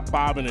ranked top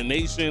 5 in the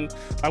nation.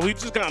 We've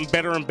just gotten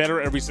better and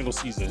better every single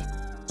season.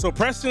 So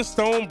Preston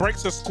Stone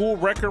breaks a school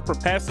record for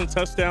passing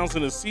touchdowns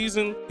in a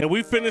season, and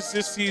we finished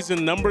this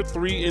season number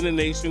 3 in the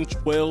nation,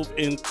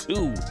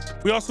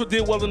 12-2. We also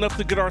did well enough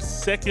to get our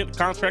 2nd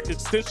contract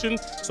extension,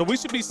 so we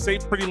should be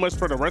safe pretty much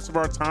for the rest of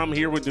our time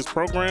here with this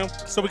program.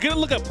 So we get a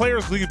look at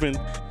players leaving,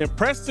 and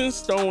Preston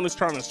Stone is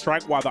trying to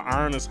strike while the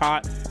iron is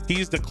hot.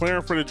 He's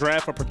declaring for the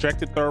draft a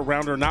projected 3rd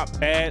rounder, not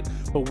bad,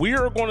 but we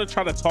are going to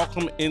try to talk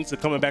him into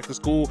coming back to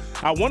school.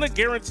 I want to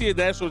guarantee a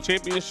national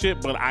championship,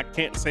 but I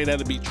can't say that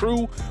to be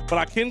true, but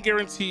I can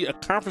guarantee a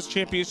conference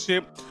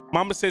championship.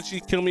 Mama said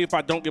she'd kill me if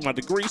I don't get my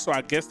degree, so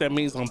I guess that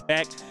means I'm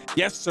back.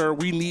 Yes, sir,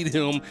 we need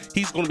him.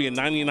 He's going to be a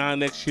 99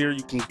 next year.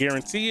 You can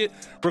guarantee it.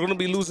 We're going to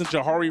be losing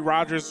Jahari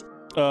Rogers,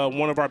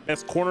 one of our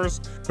best corners,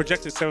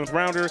 projected 7th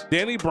rounder.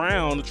 Danny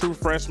Brown, the true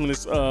freshman,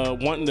 is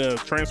wanting to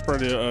transfer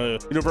to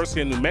University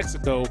of New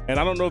Mexico, and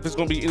I don't know if it's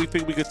going to be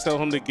anything we could tell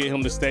him to get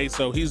him to stay,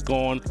 so he's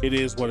gone. It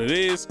is what it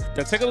is.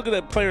 Now take a look at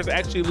the players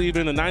actually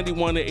leaving. The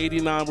 91 to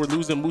 89, we're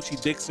losing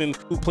Moochie Dixon,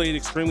 who played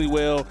extremely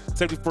well,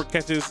 74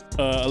 catches,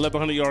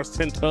 1,100 yards,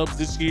 10 tubs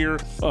this year.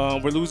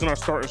 We're losing our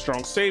starting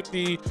strong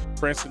safety,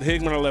 Branson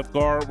Higman, our left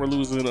guard. We're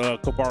losing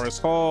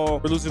Kobaris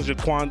Hall. We're losing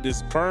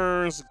Jaquandis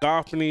Burns,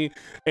 Goffney,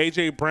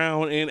 AJ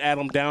Brown, and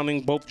Adam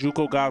Downing, both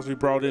JUCO guys we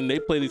brought in. They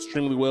played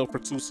extremely well for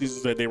 2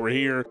 seasons that they were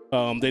here.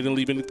 They didn't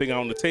leave anything out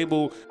on the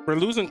table. We're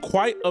losing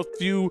quite a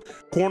few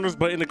corners,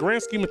 but in the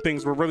grand scheme of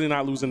things, we're really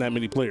not losing that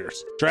many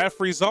players. Draft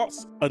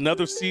results,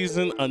 another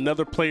season,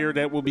 another player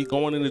that will be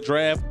going in the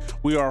draft.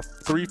 We are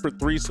 3 for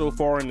 3 so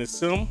far in the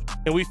sim,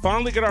 and we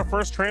finally get our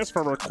first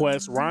transfer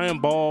request. Ryan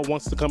Ball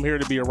wants to come here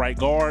to be a right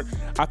guard.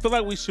 I feel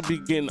like we should be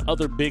getting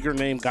other bigger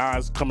name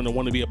guys coming to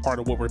want to be a part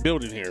of what we're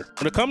building here.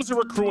 When it comes to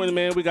recruiting,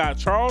 man, we got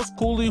Charles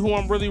Cooley, who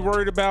I'm really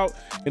worried about,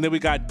 and then we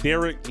got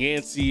Derek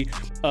Yancey,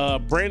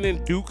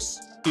 Brandon Dukes,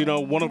 you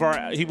know,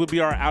 he would be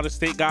our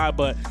out-of-state guy,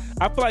 but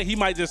I feel like he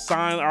might just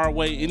sign our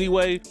way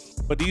anyway.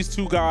 But these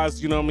 2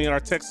 guys, you know what I mean, our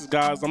Texas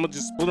guys, I'm gonna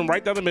just split them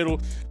right down the middle,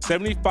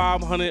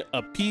 7,500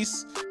 a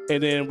piece,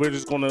 and then we're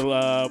just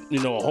gonna you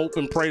know, hope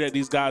and pray that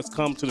these guys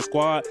come to the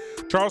squad.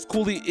 Charles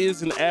Cooley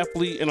is an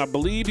athlete, and I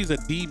believe he's a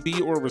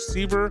DB or a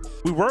receiver.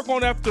 We were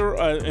going after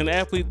an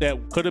athlete that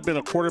could have been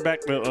a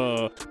quarterback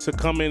to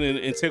come in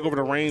and take over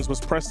the reins. Was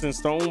Preston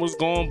Stone was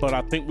gone, but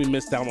I think we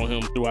missed out on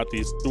him throughout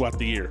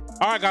the year.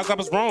 All right, guys, I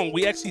was wrong.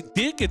 We actually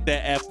did get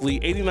that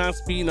athlete, 89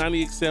 speed,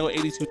 90 excel,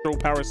 82 throw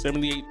power,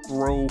 78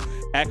 throw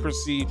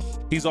accuracy.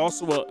 He's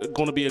also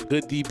going to be a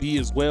good DB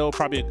as well,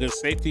 probably a good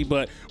safety,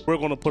 but we're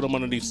going to put him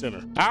underneath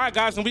center. All right,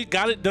 guys, and we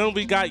got it done.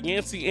 We got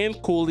Yancey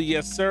and Cooley.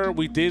 Yes, sir.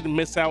 We did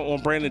miss out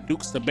on Brandon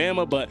Dukes to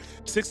Bama, but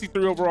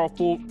 63 overall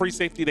full free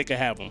safety, they can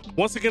have him.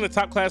 Once again, the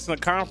top class in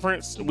the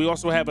conference. We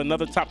also have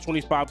another top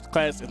 25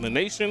 class in the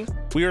nation.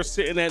 We are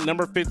sitting at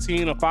number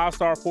 15, a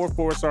 5-star, 4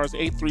 4-stars,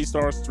 8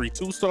 3-stars, 3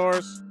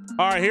 2-stars.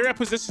 All right, here at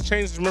position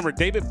changes, remember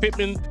David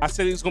Pittman, I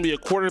said he was going to be a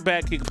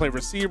quarterback. He could play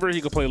receiver. He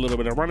could play a little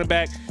bit of running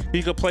back.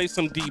 He could play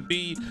some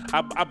DB.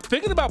 I'm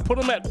thinking about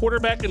putting him at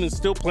quarterback and then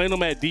still playing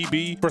him at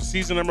DB for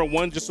season number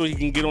 1, just so he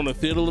can get on the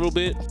field a little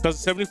bit. Because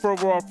 74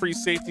 overall free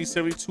safety,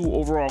 72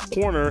 overall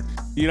corner,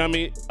 you know what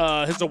I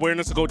mean? His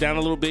awareness will go down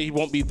a little bit. He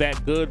won't be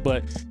that good,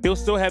 but he'll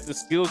still have the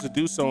skills to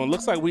do so. And it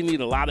looks like we need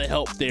a lot of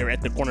help there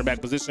at the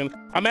cornerback position.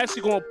 I'm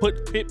actually going to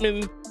put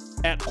Pittman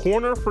at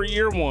corner for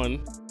year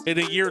 1. And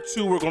in year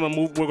 2, we're gonna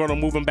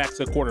move him back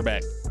to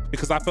quarterback,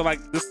 because I feel like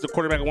this is the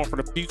quarterback I want for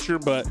the future,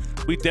 but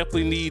we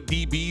definitely need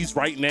DBs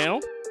right now.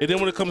 And then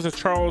when it comes to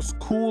Charles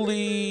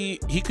Cooley,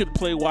 he could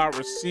play wide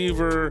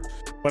receiver,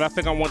 but I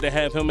think I want to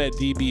have him at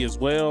DB as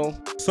well.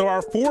 So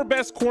our 4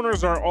 best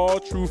corners are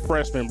all true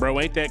freshmen, bro.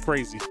 Ain't that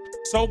crazy?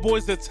 So,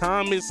 boys, the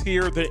time is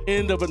here, the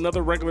end of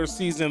another regular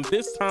season.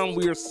 This time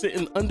we are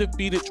sitting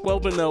undefeated,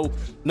 12-0,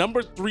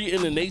 number 3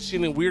 in the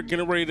nation, and we're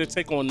getting ready to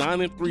take on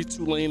 9-3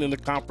 Tulane in the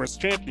conference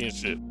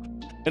championship.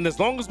 And as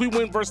long as we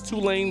win versus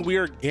Tulane, we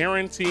are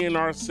guaranteeing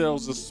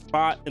ourselves a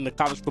spot in the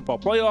college football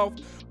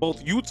playoff.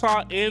 Both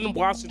Utah and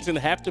Washington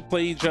have to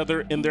play each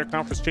other in their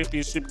conference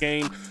championship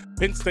game.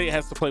 Penn State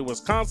has to play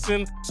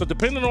Wisconsin. So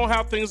depending on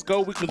how things go,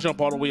 we can jump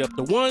all the way up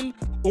to 1,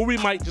 or we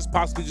might just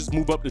possibly just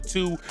move up to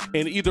 2.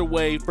 And either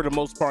way, for the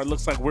most part, it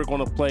looks like we're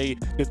going to play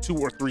the 2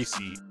 or 3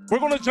 seed. We're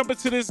going to jump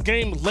into this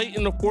game late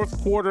in the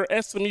 4th quarter.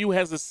 SMU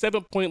has a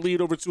 7-point lead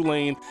over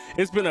Tulane.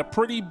 It's been a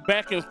pretty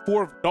back and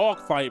forth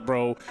dogfight,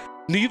 bro.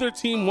 Neither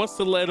team wants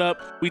to let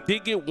up. We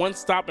did get 1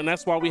 stop, and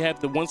that's why we have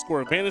the 1-score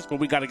advantage, but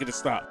we got to get a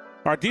stop.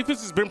 Our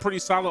defense has been pretty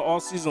solid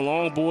all season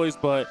long, boys,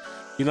 but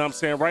you know what I'm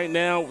saying? Right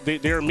now,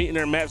 they're meeting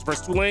their match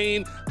versus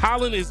Tulane.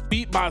 Holland is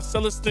beat by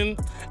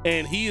Celestin,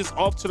 and he is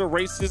off to the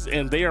races,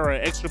 and they are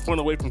an extra point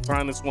away from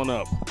tying this one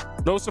up.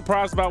 No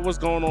surprise about what's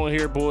going on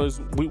here, boys.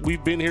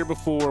 We've been here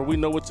before. We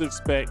know what to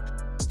expect.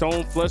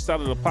 Stone flushed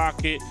out of the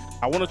pocket.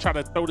 I want to try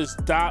to throw this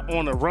dot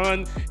on the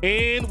run,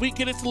 and we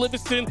get it to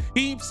Livingston.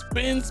 He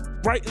spins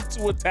right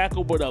into a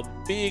tackle, but a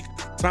big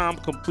time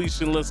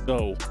completion. Let's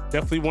go.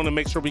 Definitely want to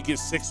make sure we get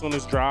 6 on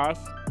this drive.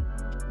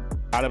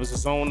 That was a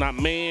zone, not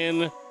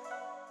man.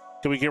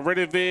 Can we get rid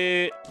of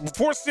it?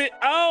 Force it.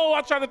 Oh,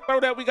 I tried to throw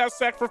that. We got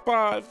sacked for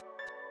 5.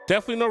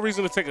 Definitely no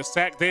reason to take a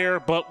sack there,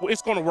 but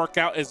it's going to work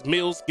out as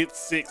Mills gets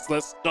 6.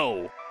 Let's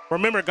go.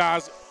 Remember,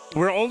 guys,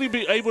 we're only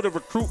be able to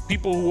recruit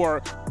people who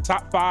are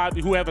top 5,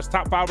 who have us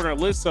top 5 on our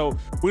list. So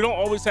we don't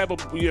always have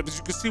as you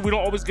can see, we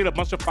don't always get a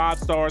bunch of 5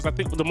 stars. I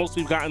think the most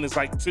we've gotten is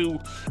like 2.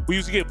 We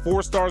usually get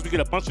 4 stars. We get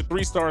a bunch of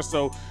 3 stars.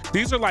 So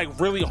these are like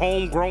really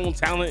homegrown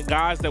talent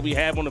guys that we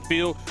have on the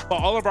field. But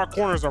all of our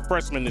corners are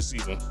freshmen this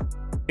season.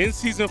 In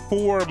season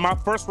 4, my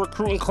first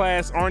recruiting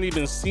class aren't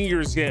even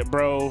seniors yet,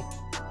 bro.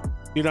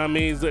 You know what I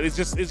mean? You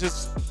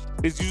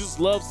just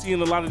love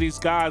seeing a lot of these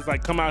guys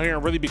like come out here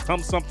and really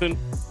become something.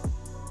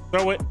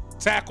 Throw it,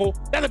 tackle,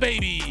 that a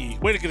baby.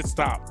 Way to get it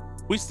stopped.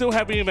 We still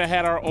haven't even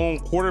had our own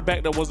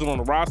quarterback that wasn't on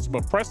the roster,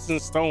 but Preston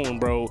Stone,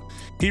 bro,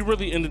 he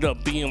really ended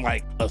up being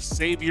like a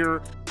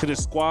savior to the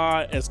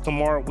squad as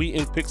Kamar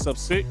Wheaton picks up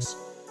 6.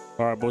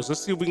 All right, boys,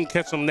 let's see if we can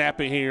catch them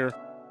napping here.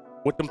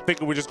 With them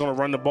thinking we're just gonna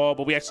run the ball,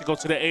 but we actually go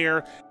to the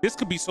air. This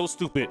could be so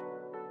stupid.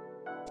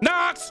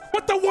 Knox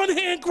with the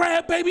 1-hand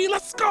grab, baby.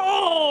 Let's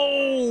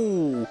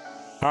go.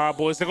 All right,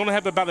 boys, they're gonna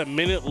have about a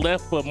minute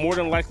left, but more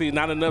than likely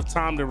not enough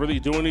time to really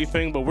do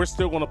anything, but we're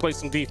still gonna play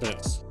some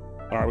defense.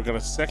 All right, we got a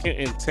 2nd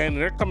and 10.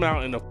 They're coming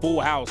out in a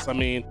full house. I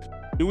mean,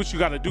 do what you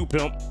gotta do,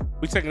 pimp.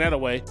 We taking that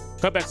away.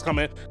 Cutback's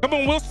coming. Come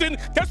on, Wilson.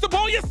 Catch the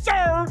ball, yes,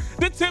 sir.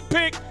 The tip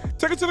pick.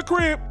 Take it to the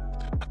crib.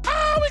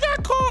 Ah, we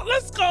got caught.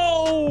 Let's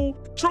go.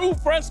 True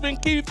freshman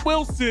Keith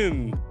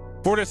Wilson.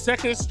 For the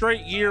 2nd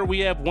straight year,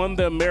 we have won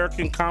the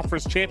American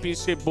Conference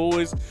Championship,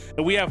 boys,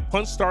 and we have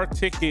punched our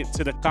ticket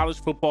to the college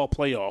football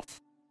playoff.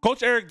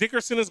 Coach Eric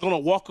Dickerson is going to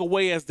walk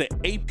away as the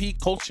AP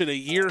Coach of the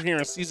Year here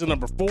in season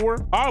number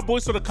 4. All right,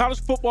 boys, so the college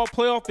football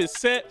playoff is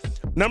set.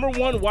 Number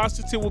 1,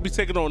 Washington will be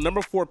taking on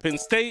number 4, Penn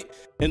State,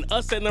 and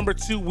us at number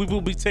 2, we will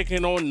be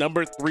taking on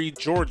number 3,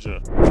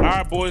 Georgia. All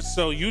right, boys,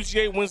 so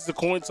UGA wins the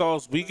coin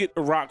toss. We get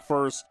the rock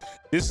first.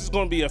 This is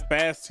going to be a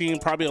fast team,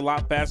 probably a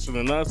lot faster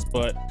than us,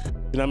 but you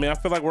know what I mean? I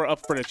feel like we're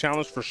up for the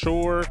challenge for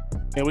sure.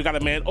 And we got a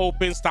man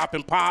open, stop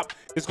and pop.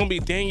 It's going to be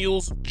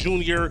Daniels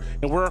Jr.,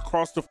 and we're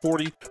across the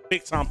 40.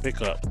 Big time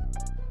pickup.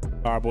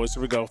 All right, boys,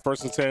 here we go.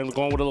 1st and 10, we're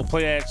going with a little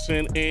play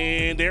action,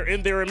 and they're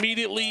in there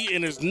immediately,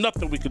 and there's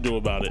nothing we can do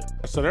about it.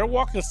 So they're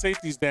walking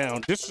safeties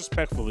down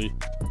disrespectfully.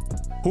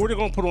 Who are they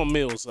going to put on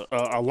Mills?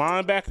 A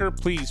linebacker?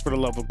 Please, for the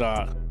love of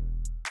God.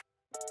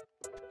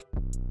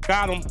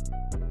 Got him.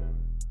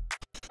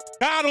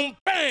 Got him.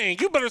 Bang.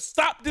 You better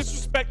stop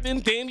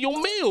disrespecting Daniel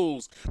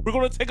Mills. We're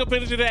going to take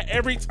advantage of that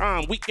every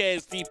time. Weak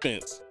ass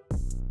defense.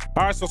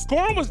 All right, so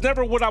scoring was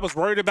never what I was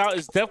worried about.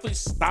 It's definitely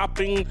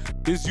stopping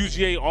this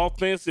UGA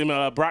offense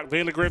and Brock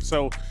Vandegrift.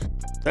 So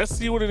let's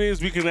see what it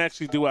is we can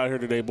actually do out here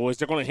today, boys.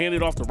 They're going to hand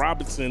it off to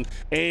Robinson.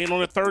 And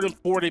on the 3rd and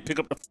 4, they pick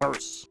up the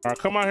 1st. All right,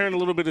 come out here in a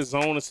little bit of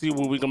zone and see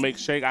what we can make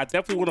shake. I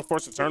definitely want to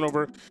force a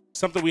turnover.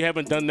 Something we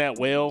haven't done that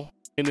well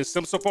in this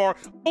sim so far.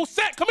 Oh,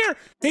 Sack, come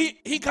here.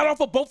 He got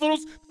off of both of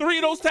those, 3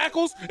 of those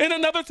tackles, and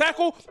another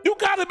tackle. You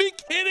got to be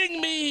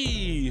kidding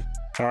me.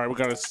 All right, we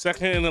got a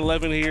 2nd and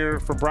 11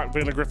 here for Brock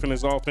Vandegrift and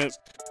his offense.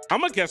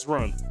 I'm going to guess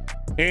run.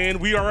 And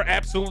we are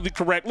absolutely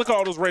correct. Look at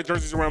all those red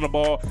jerseys around the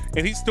ball.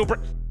 And he's still...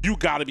 You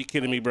got to be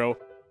kidding me, bro.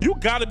 You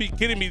got to be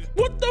kidding me.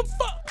 What the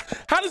fuck?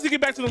 How does he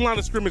get back to the line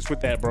of scrimmage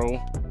with that,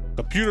 bro?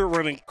 Computer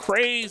running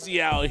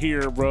crazy out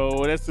here,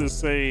 bro. That's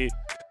insane.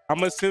 I'm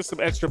going to send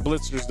some extra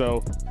blitzers,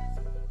 though.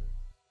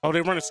 Oh,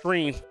 they run a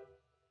screen.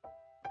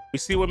 We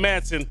see with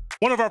Madsen,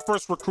 one of our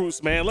first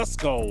recruits, man. Let's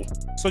go.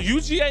 So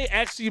UGA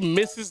actually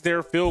misses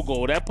their field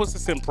goal. That puts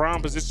us in prime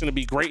position to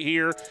be great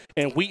here.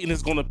 And Wheaton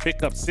is going to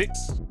pick up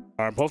 6.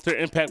 All right, both their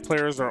impact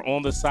players are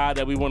on the side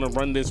that we want to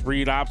run this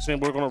read option.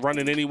 We're going to run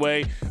it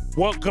anyway.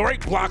 Well,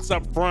 great blocks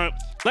up front.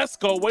 Let's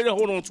go. Way to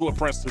hold on to it,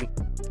 Preston.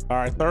 All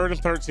right, 3rd and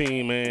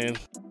 13, man.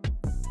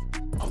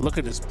 Oh, look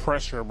at this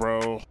pressure,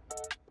 bro.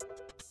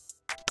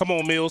 Come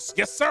on, Mills.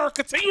 Yes, sir.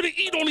 Continue to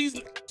eat on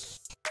these.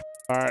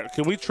 All right,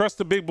 can we trust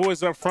the big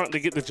boys up front to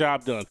get the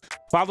job done?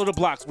 Follow the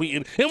blocks,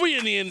 Wheaton. And we're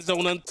in the end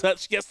zone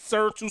untouched. Yes,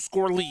 sir,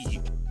 2-score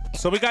lead.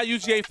 So we got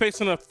UGA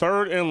facing a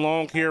 3rd and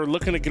long here,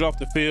 looking to get off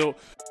the field.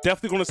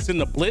 Definitely going to send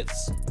the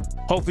blitz.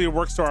 Hopefully it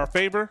works to our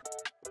favor.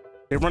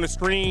 They run a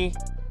screen.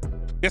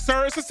 Yes,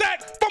 sir. It's a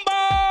sack.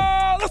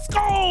 Fumble. Let's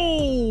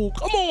go.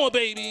 Come on,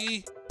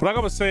 baby. But like I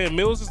was saying,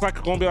 Mills is like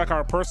going to be like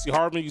our Percy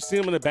Harvin. You see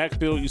him in the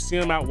backfield. You see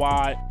him out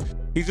wide.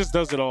 He just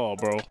does it all,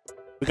 bro.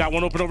 We got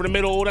one open over the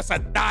middle. That's a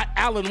dot.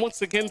 Allen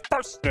once again,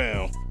 1st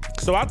down.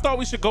 So I thought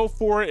we should go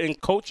for it, and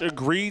coach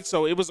agreed.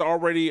 So it was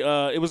already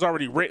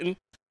written.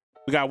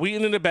 We got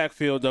Wheaton in the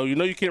backfield, though. You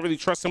know you can't really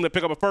trust him to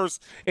pick up a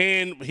first,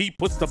 and he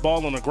puts the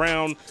ball on the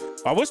ground.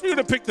 I wish we would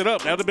have picked it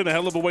up. That would have been a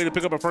hell of a way to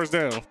pick up a 1st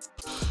down.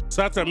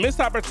 So after a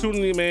missed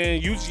opportunity,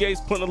 man,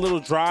 UGA's putting a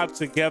little drive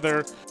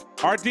together.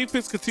 Our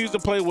defense continues to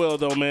play well,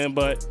 though, man.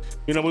 But,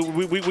 you know,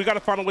 we got to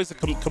find ways to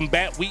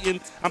combat Wheaton.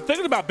 I'm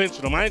thinking about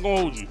benching him. I ain't going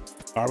to hold you.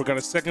 All right, we got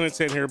a 2nd and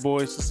 10 here,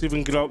 boys. Let's see if we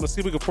can get out. Let's see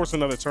if we can force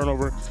another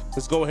turnover.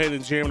 Let's go ahead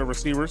and jam the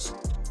receivers.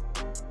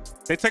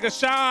 They take a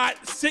shot.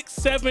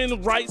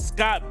 6'7", Rice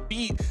got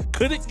beat.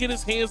 Couldn't get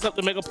his hands up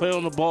to make a play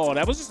on the ball.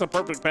 That was just a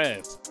perfect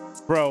pass.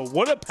 Bro,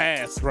 what a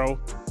pass, bro.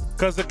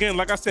 Because, again,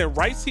 like I said,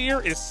 Rice here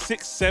is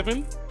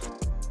 6'7".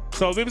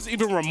 So if it was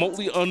even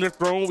remotely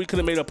underthrown, we could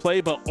have made a play,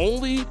 but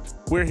only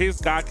where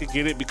his guy could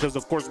get it because,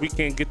 of course, we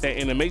can't get that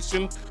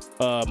animation.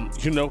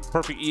 You know,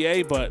 perfect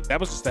EA, but that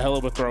was just a hell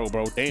of a throw,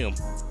 bro. Damn.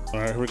 All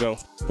right, here we go.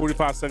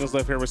 45 seconds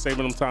left here. We're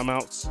saving them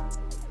timeouts.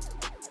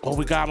 Oh,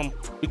 we got him.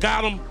 We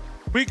got him.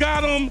 We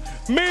got him.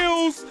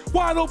 Mills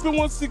wide open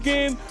once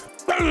again.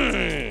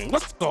 Bang!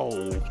 Let's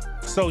go.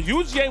 So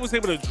UGA was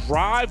able to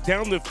drive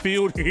down the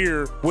field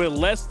here with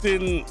less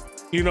than,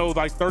 you know,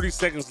 like 30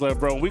 seconds left,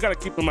 bro. We got to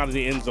keep them out of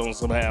the end zone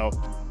somehow.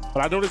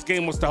 But I know this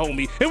game wants to hold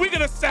me. And we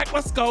get a sack.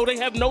 Let's go. They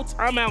have no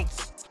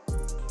timeouts.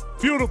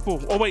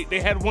 Beautiful. Oh, wait. They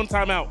had 1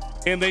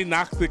 timeout. And they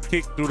knocked the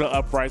kick through the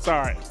uprights.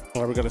 All right.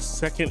 All right, we got a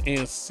 2nd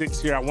and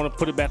 6 here. I want to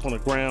put it back on the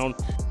ground.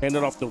 Hand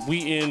it off to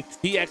Wheaton.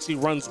 He actually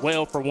runs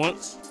well for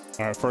once.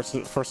 All right,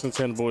 first and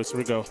 10, boys. Here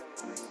we go.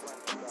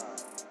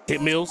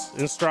 Hit Mills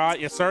in stride.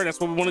 Yes, sir. That's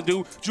what we want to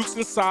do. Jukes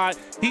inside.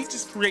 He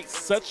just creates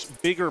such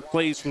bigger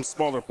plays from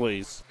smaller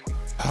plays.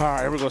 All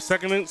right, here we go.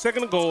 Second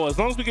and goal. As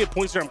long as we get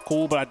points here, I'm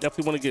cool, but I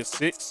definitely want to get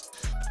 6.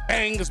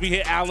 Bang, as we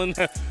hit Allen.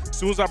 As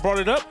soon as I brought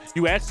it up,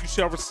 you ask, you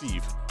shall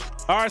receive.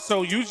 All right,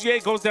 so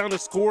UGA goes down to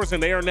scores,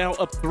 and they are now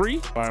up 3.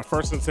 All right,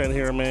 1st and 10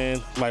 here,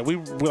 man. We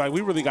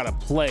really got to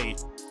play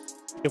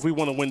if we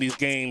want to win these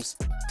games.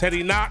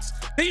 Teddy Knox.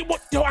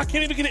 Yo, I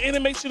can't even get an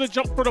animation to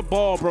jump for the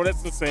ball, bro.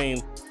 That's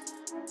insane.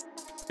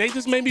 They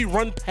just made me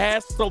run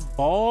past the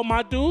ball,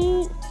 my dude.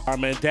 All right,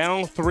 man,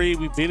 down 3.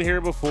 We've been here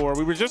before.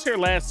 We were just here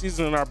last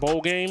season in our bowl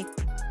game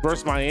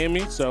versus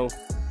Miami. So,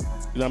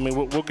 you know what I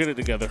mean? We'll get it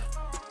together.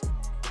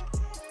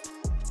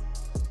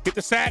 Get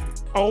the sack.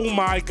 Oh,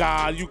 my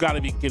God. You got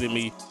to be kidding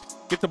me.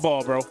 Get the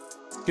ball, bro.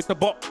 Get the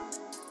ball.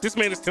 This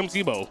man is Tim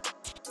Tebow.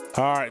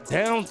 All right,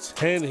 down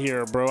 10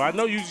 here, bro. I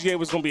know UGA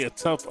was gonna be a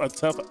tough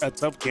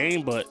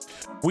game, but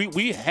we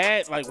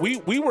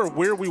were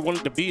where we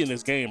wanted to be in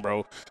this game,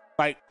 bro.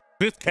 Like,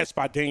 good catch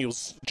by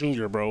Daniels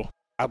Jr., bro.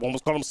 I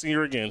almost called him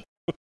senior again.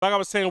 Like I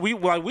was saying,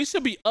 we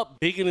should be up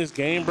big in this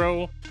game,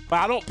 bro.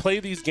 But I don't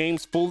play these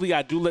games fully.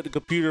 I do let the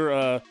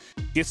computer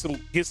get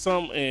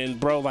some,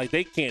 and bro, like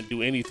they can't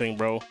do anything,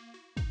 bro.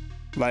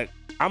 Like,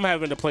 I'm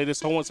having to play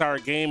this whole entire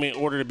game in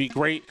order to be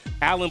great.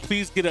 Allen,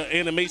 please get an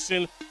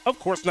animation. Of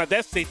course not.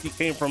 That safety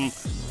came from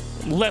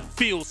left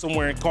field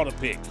somewhere and caught a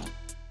pick.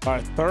 All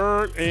right,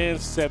 3rd and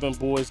 7,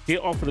 boys.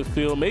 Get off of the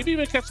field. Maybe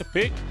even catch a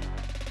pick.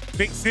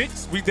 Pick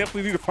 6. We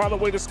definitely need to find a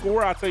way to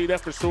score. I'll tell you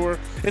that for sure.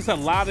 It's a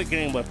lot of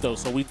game left, though,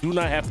 so we do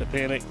not have to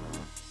panic.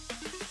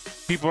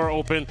 People are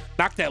open.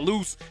 Knock that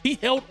loose. He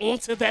held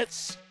onto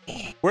that.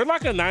 We're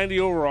like a 90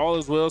 overall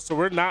as well, so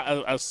we're not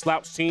a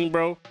slouch team,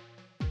 bro.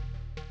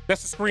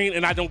 That's the screen,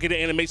 and I don't get an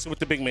animation with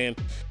the big man.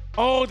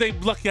 Oh, they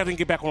lucky I didn't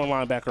get back on the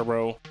linebacker,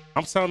 bro.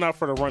 I'm selling out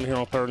for the run here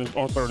on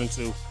 3rd and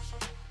 2.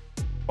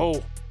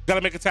 Oh,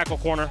 gotta make a tackle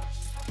corner.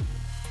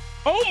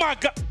 Oh my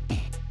God.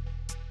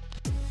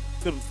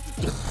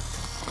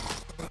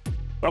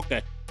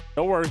 Okay,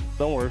 don't worry.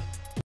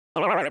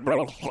 All right,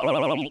 bro.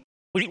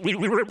 We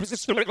were in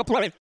position to make a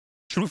play.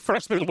 True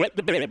freshman wet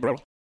the bed, bro.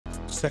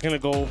 2nd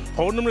and goal.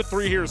 Holding them to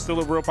 3 here is still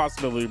a real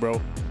possibility, bro.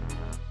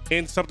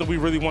 And something we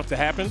really want to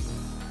happen.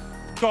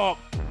 Dog,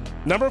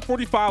 number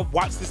 45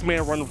 watched this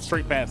man run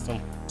straight past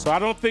him. So I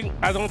don't think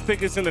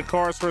it's in the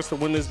cards for us to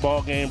win this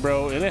ball game,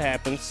 bro. And it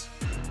happens.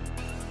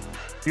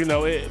 You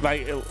know,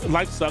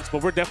 life sucks,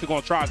 but we're definitely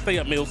gonna try. Stay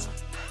up, Mills.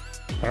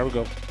 There we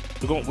go.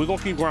 We're gonna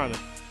keep grinding.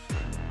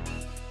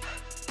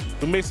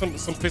 We made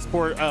some piss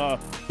poor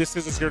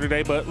decisions here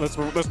today, but let's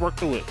work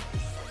through it.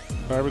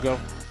 There we go.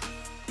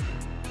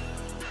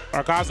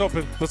 Our guys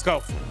open. Let's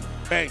go.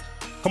 Bang.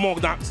 Come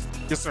on, Knox.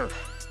 Yes, sir.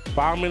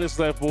 5 minutes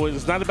left, boys.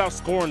 It's not about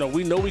scoring, though.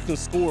 We know we can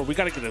score. We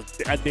got to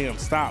get a damn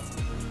stop.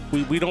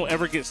 We don't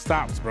ever get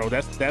stops, bro.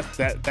 That's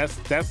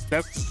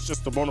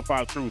just the bona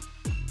fide truth.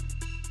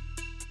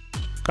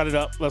 Cut it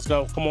up. Let's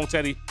go. Come on,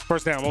 Teddy.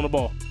 First down on the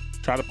ball.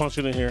 Try to punch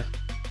it in here.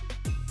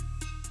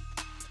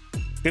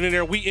 Get in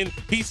there, Wheaton.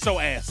 He's so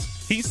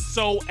ass. He's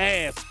so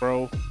ass,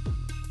 bro.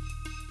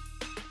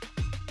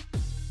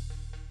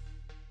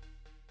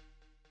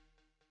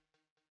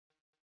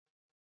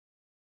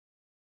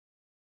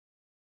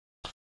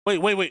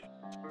 Wait.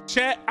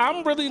 Chat,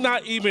 I'm really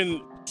not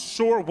even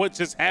sure what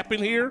just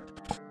happened here.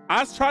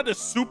 I tried to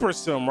super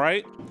sim,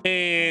 right?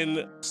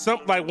 And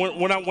something like when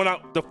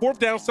the fourth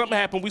down, something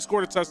happened. We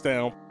scored a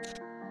touchdown.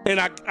 And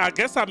I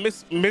guess I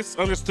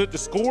misunderstood the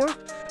score.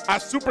 I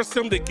super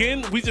simmed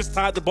again. We just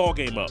tied the ball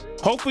game up.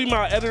 Hopefully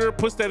my editor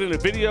puts that in the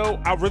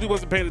video. I really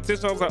wasn't paying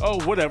attention. I was like,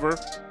 oh, whatever.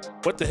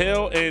 What the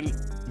hell? And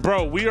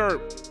bro, we are,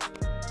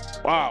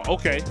 wow,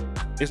 okay.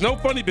 There's no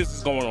funny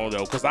business going on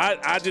though, because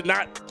I did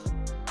not,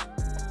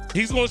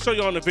 he's gonna show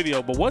you on the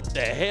video, but what the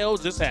hell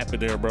just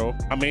happened there, bro?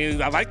 I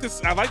mean, I like to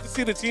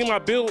see the team I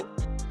built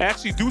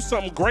actually do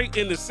something great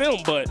in the sim,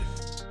 but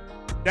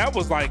that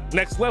was like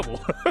next level.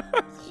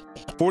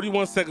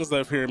 41 seconds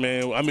left here,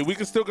 man. I mean, we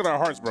can still get our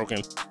hearts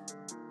broken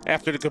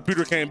after the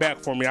computer came back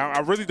for me. I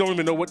really don't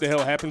even know what the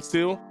hell happened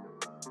still.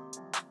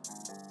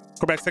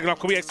 Quarterback taking off.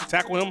 Can we actually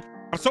tackle him?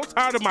 I'm so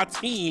tired of my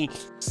team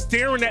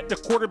staring at the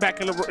quarterback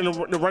and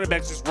the running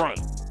backs just run.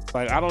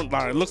 Like,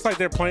 it looks like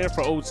they're playing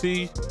for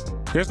OT.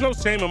 There's no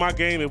shame in my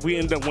game if we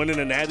end up winning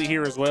a natty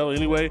here as well.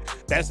 Anyway,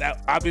 that's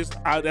obvious.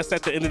 That's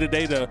at the end of the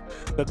day the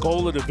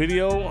goal of the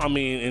video. I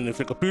mean, and if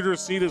the computer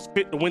sees us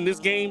fit to win this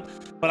game,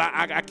 but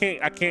I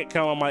can't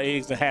count on my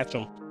eggs and hatch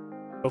them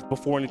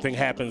before anything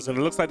happens. And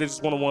it looks like they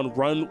just want to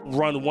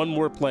run one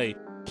more play.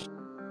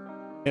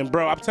 And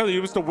bro, I'm telling you,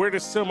 it was the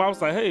weirdest sim. I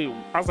was like,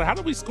 how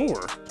did we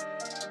score?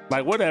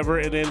 Like, whatever.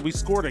 And then we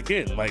scored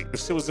again. Like,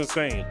 this shit was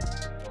insane.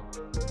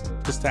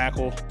 Just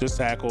tackle.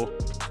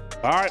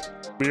 All right.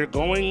 We're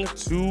going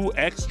to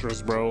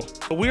extras, bro.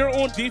 We are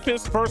on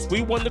defense first.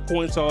 We won the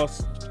coin toss.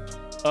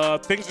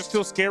 Things are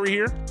still scary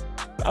here.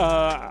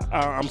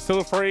 I'm still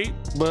afraid,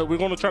 but we're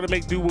going to try to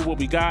make do with what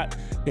we got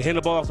and hand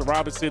the ball off to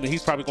Robinson, and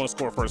he's probably going to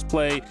score first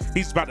play.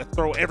 He's about to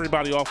throw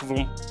everybody off of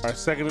him. All right,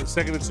 second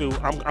and two.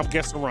 I'm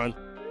guessing run.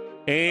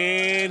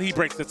 And he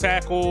breaks the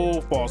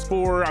tackle, falls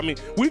forward. I mean,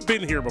 we've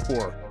been here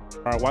before.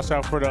 All right, watch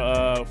out for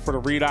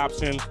the read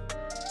option.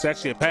 It's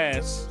actually a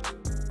pass.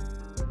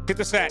 Get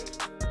the sack.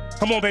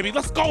 Come on, baby,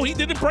 let's go. He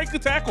didn't break the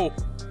tackle.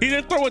 He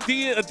didn't throw a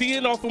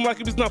DN off him like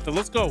it was nothing.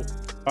 Let's go.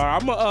 All right,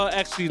 I'm gonna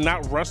actually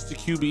not rush the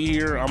QB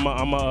here. I'm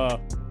a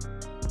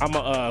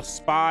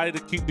spy to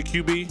keep the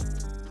QB.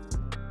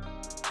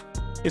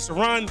 It's a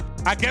run.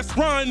 I guess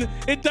run.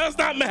 It does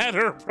not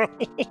matter, bro.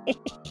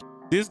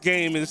 This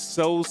game is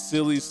so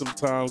silly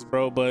sometimes,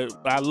 bro, but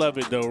I love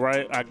it though,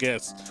 right? I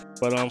guess.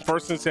 But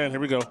first and 10,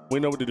 here we go. We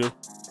know what to do.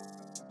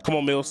 Come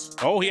on, Mills.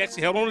 Oh, he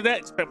actually held on to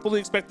that.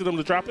 Fully expected him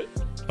to drop it.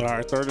 All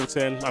right, third and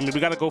 10. I mean, we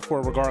got to go for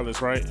it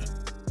regardless, right?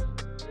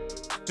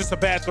 Just a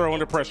bad throw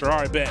under pressure. All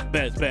right,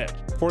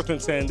 bet. Fourth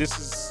and 10.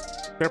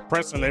 They're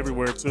pressing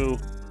everywhere too.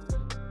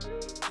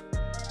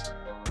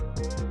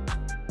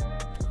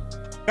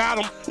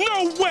 Got him.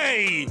 No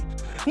way.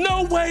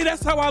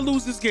 That's how I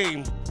lose this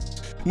game.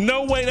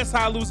 No way. That's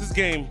how I lose this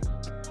game.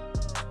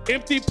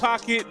 Empty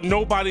pocket,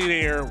 nobody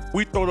there.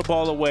 We throw the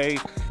ball away,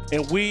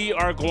 and we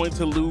are going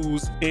to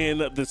lose in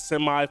the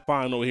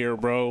semifinal here,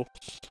 bro.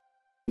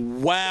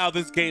 Wow,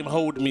 this game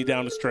holding me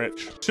down the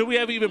stretch. Should we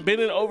have even been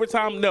in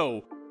overtime?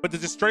 No. But to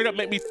just straight up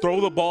make me throw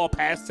the ball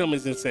past him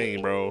is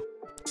insane, bro.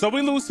 So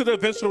we lose to the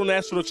eventual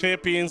national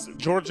champions.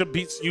 Georgia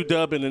beats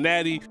UW in the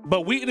Natty,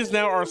 but Wheaton is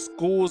now our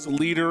school's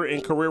leader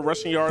in career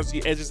rushing yards.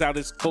 He edges out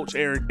his coach,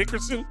 Eric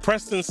Dickerson.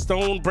 Preston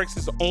Stone breaks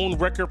his own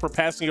record for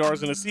passing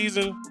yards in a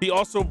season. He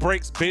also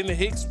breaks Ben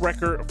Hicks'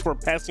 record for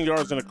passing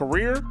yards in a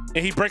career,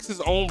 and he breaks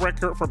his own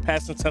record for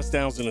passing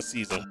touchdowns in a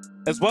season.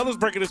 As well as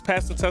breaking his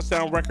passing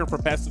touchdown record for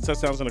passing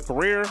touchdowns in a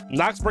career,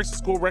 Knox breaks the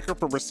school record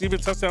for receiving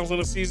touchdowns in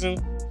a season.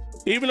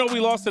 Even though we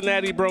lost to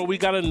Natty, bro, we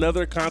got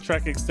another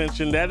contract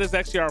extension. That is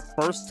actually our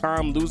first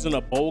time losing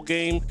a bowl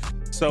game.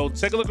 So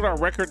take a look at our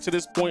record to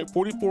this point: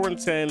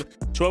 44-10,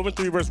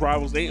 12-3 versus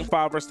rivals,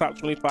 8-5 versus top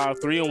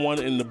 25, 3-1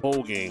 in the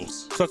bowl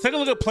games. So take a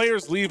look at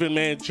players leaving,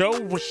 man. Joe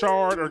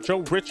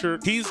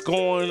Richard, he's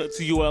going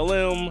to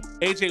ULM.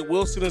 AJ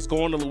Wilson is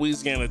going to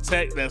Louisiana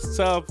Tech. That's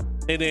tough.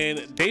 And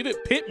then David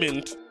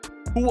Pittman,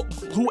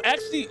 who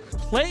actually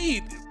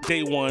played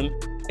day one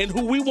and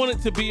who we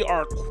wanted to be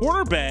our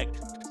quarterback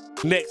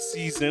next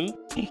season,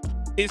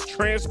 is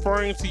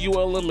transferring to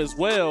ULM as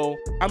well.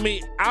 I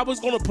mean, I was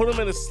gonna put him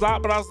in a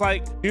slot, but I was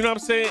like, you know what I'm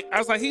saying? I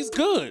was like, he's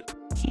good,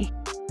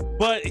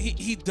 but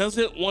he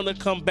doesn't want to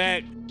come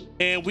back,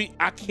 and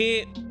I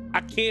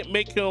can't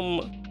make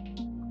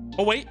him.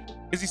 Oh wait,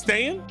 is he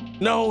staying?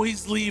 No,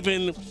 he's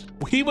leaving.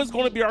 He was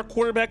gonna be our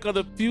quarterback of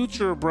the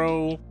future,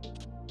 bro.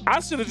 I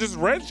should have just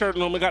redshirted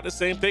him and got the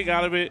same thing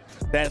out of it.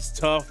 That's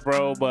tough,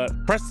 bro. But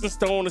Preston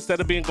Stone,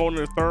 instead of going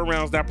to the third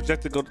round, is now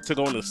projected to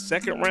go in the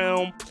second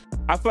round.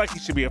 I feel like he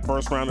should be a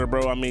first rounder,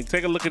 bro. I mean,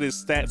 take a look at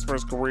his stats for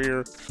his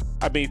career.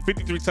 I mean,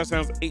 53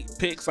 touchdowns, 8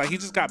 picks. Like, he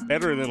just got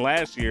better than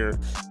last year.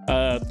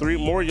 3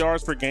 more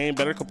yards per game,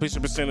 better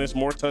completion percentage,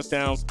 more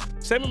touchdowns,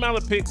 same amount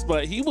of picks,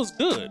 but he was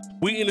good.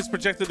 Wheaton is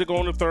projected to go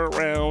in the third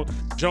round.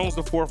 Jones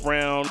the fourth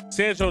round.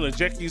 Sanjo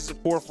Najeki's the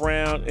fourth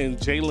round, and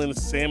Jalen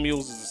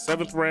Samuels is the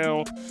seventh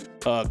round.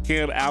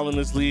 Cam Allen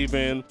is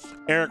leaving.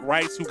 Eric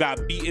Rice, who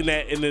got beaten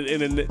in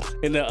the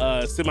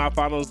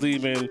semifinals,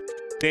 leaving.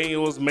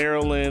 Daniels,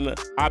 Maryland,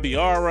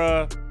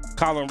 Abiara,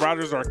 Colin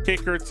Rodgers, our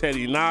kicker,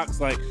 Teddy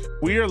Knox. Like,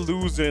 we are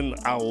losing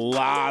a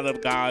lot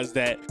of guys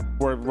that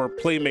were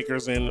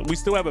playmakers, and we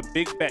still have a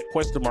big fat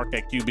question mark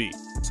at QB.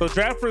 So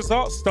draft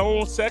results,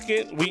 Stone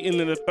second,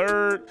 Wheaton in the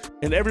third,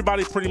 and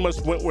everybody pretty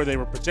much went where they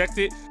were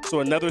projected.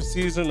 So another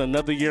season,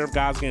 another year of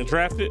guys getting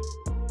drafted.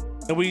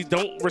 And we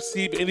don't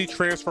receive any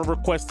transfer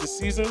requests this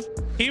season.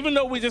 Even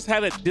though we just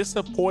had a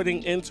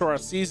disappointing end to our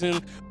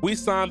season, we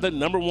signed the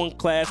 #1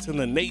 class in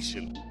the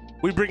nation.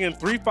 We bring in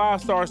 3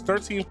 5-stars,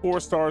 13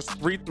 4-stars,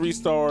 3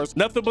 3-stars,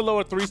 nothing below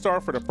a 3-star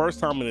for the first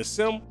time in the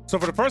sim. So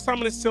for the first time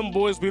in the sim,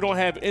 boys, we don't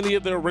have any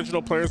of the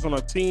original players on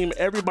our team.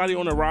 Everybody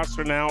on the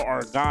roster now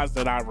are guys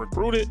that I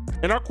recruited.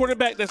 And our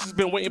quarterback that's just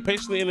been waiting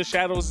patiently in the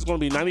shadows is going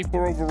to be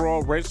 94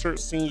 overall, redshirt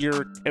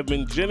senior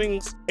Kevin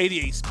Jennings,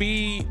 88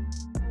 speed,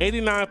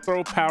 89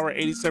 throw power,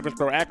 87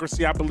 throw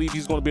accuracy. I believe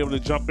he's going to be able to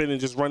jump in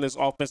and just run this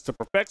offense to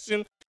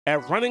perfection.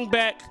 At running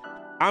back,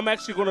 I'm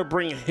actually going to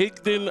bring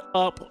Higdon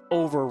up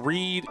over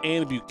Reed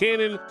and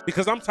Buchanan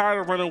because I'm tired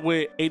of running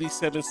with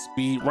 87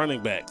 speed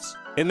running backs.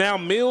 And now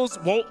Mills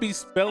won't be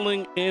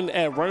spelling in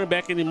at running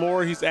back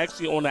anymore. He's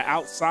actually on the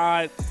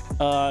outside.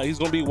 He's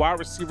going to be wide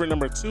receiver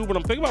number 2, but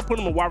I'm thinking about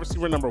putting him a wide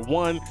receiver number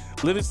 1.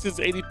 Livingston's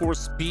 84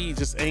 speed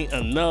just ain't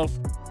enough.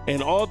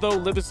 And although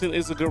Livingston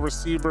is a good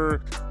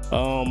receiver,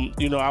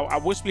 you know, I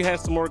wish we had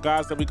some more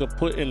guys that we could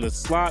put in the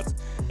slots.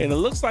 And it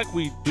looks like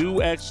we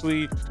do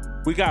actually.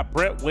 We got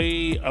Brett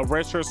Wade, a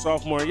redshirt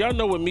sophomore. Y'all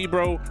know with me,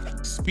 bro,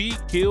 speed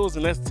kills,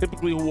 and that's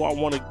typically who I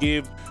want to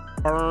give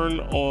earn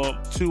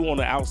to on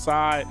the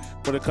outside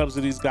when it comes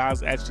to these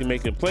guys actually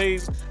making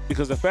plays,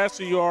 because the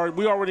faster you are,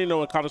 we already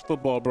know in college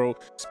football, bro,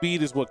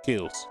 speed is what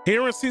kills.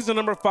 Here in season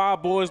number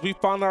 5, boys, we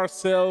found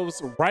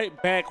ourselves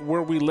right back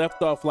where we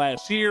left off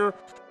last year.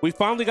 We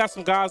finally got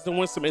some guys that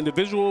win some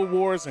individual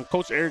awards, and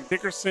Coach Eric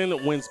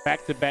Dickerson wins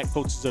back-to-back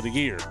Coaches of the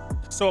Year.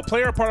 So a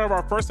player part of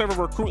our first ever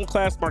recruiting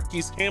class,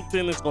 Marquise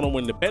Hampton, is going to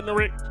win the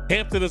Bednarik.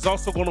 Hampton is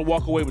also going to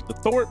walk away with the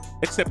Thorpe,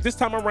 except this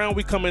time around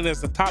we come in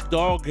as the top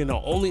dog and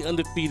the only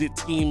undefeated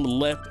team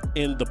left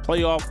in the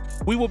playoff.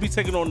 We will be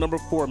taking on number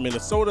 4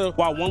 Minnesota,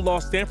 while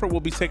 1-loss Stanford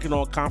will be taking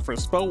on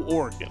conference foe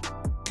Oregon.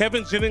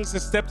 Kevin Jennings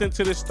has stepped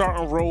into this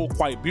starting role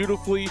quite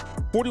beautifully.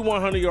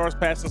 4,100 yards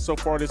passing so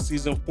far this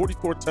season,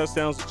 44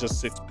 touchdowns and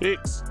just 6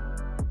 picks.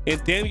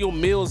 And Daniel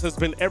Mills has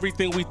been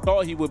everything we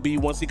thought he would be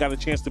once he got a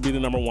chance to be the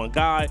 #1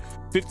 guy.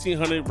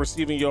 1,500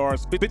 receiving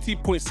yards,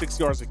 15.6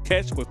 yards a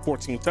catch with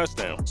 14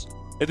 touchdowns.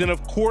 And then,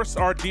 of course,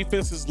 our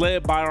defense is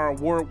led by our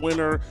award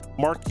winner,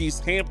 Marquise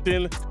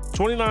Hampton.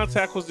 29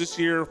 tackles this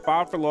year,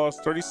 5 for loss,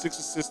 36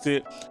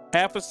 assisted,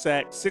 half a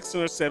sack, 6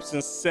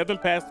 interceptions, 7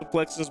 pass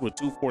deflections with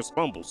 2 forced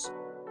fumbles.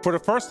 For the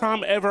first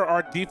time ever,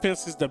 our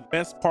defense is the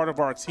best part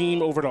of our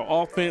team over the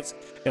offense,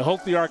 and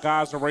hopefully our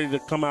guys are ready to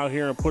come out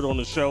here and put on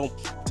the show.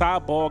 Tie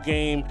ball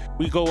game,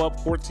 we go up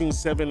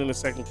 14-7 in the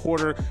second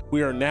quarter.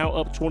 We are now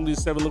up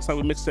 20-7. Looks like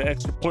we mixed the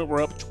extra point.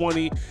 We're up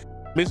 20.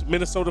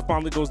 Minnesota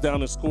finally goes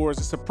down and scores.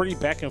 It's a pretty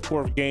back and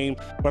forth game,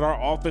 but our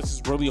offense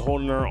is really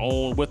holding our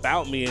own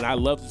without me, and I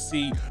love to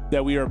see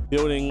that we are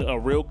building a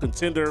real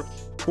contender.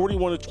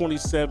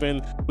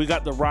 41-27. We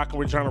got the rock and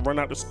we're trying to run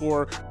out the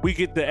score. We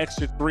get the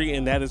extra 3,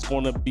 and that is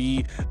going to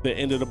be the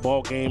end of the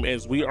ball game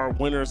as we are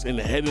winners and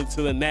heading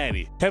to the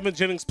Natty. Kevin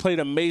Jennings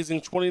played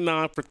amazing,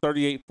 29 for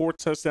 38, 4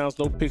 touchdowns,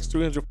 no picks,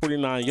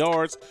 349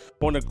 yards.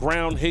 On the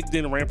ground,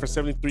 Higdon ran for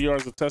 73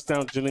 yards, a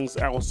touchdown. Jennings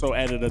also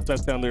added a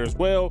touchdown there as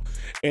well.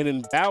 And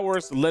then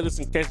Bowers led us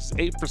in catches,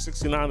 8 for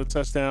 69, a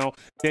touchdown.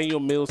 Daniel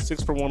Mills,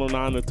 6 for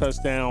 109, a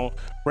touchdown.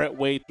 Brett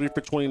Wade, 3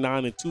 for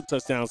 29 and 2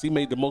 touchdowns. He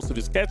made the most of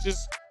his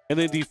catches. And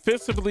then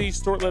defensively,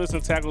 Stewart led us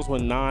in tackles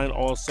with 9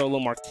 all solo.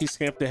 Marquise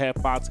Hampton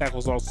had 5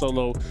 tackles all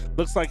solo.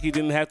 Looks like he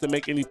didn't have to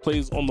make any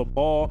plays on the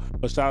ball,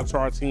 but shout out to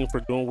our team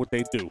for doing what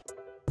they do.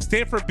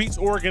 Stanford beats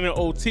Oregon in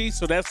OT,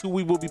 so that's who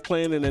we will be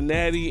playing in the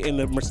Natty in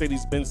the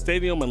Mercedes-Benz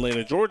Stadium,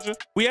 Atlanta, Georgia.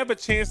 We have a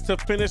chance to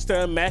finish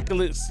the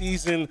immaculate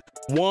season.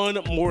 One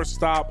more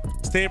stop.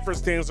 Stanford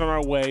stands on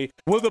our way.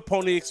 Will the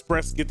Pony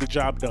Express get the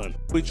job done?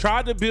 We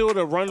tried to build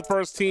a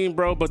run-first team,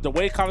 bro, but the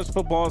way college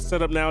football is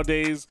set up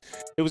nowadays,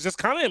 it was just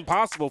kind of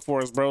impossible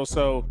for us, bro.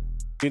 So,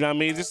 you know what I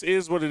mean? This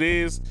is what it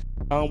is.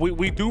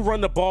 We do run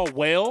the ball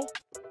well.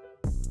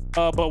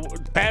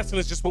 But passing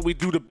is just what we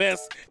do the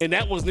best, and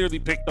that was nearly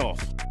picked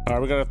off. All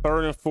right, we got a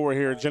 3rd and 4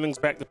 here. Jennings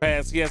back to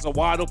pass. He has a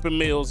wide open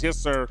Mills. Yes,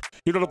 sir.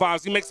 You know the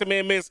vibes. He makes a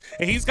man miss,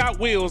 and he's got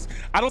wheels.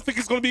 I don't think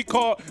he's going to be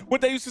caught. What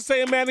they used to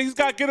say, man, he's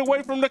got to get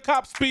away from the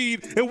cop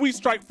speed, and we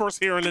strike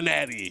first here in the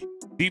Natty.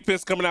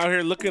 Defense coming out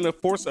here looking to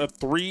force a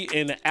 3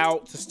 and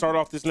out to start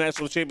off this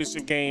national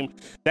championship game.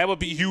 That would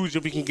be huge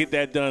if we can get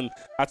that done.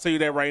 I'll tell you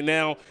that right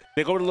now.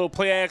 They go to a little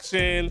play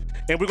action,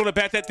 and we're going to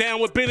bat that down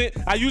with Bennett.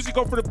 I usually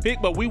go for the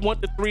pick, but we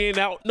want the 3 and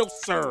out. No,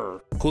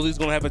 sir. Cooley's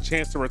going to have a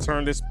chance to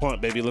return this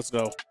punt, baby. Let's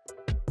go.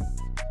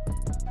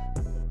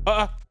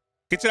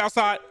 Get it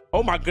outside.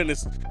 Oh, my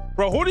goodness.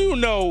 Bro, who do you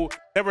know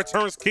that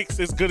returns kicks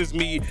as good as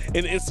me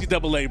in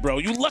NCAA, bro?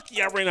 You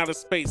lucky I ran out of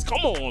space. Come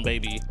on,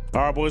 baby.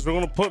 All right, boys, we're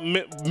going to put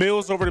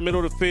Mills over the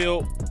middle of the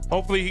field.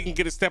 Hopefully he can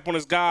get a step on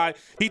his guy.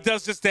 He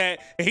does just that,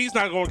 and he's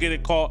not going to get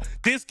it caught.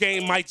 This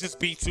game might just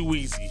be too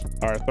easy.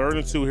 All right, 3rd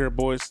and 2 here,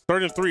 boys.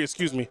 3rd and 3,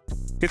 excuse me.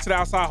 Get to the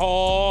outside.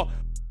 Oh,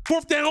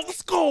 4th down.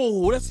 Let's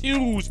go. That's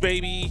huge,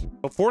 baby.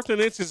 4th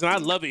and inches, and I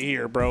love it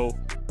here, bro.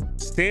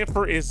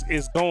 Stanford is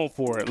going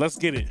for it. Let's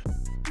get it.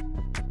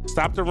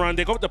 Stop the run.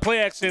 They go with the play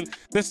action.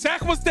 The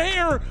sack was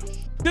there.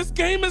 This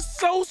game is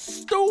so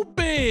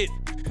stupid.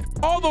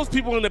 All those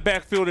people in the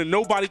backfield and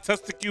nobody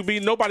touched the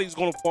QB. Nobody's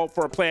going to fall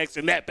for a play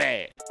action that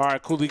bad. All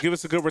right, Cooley, give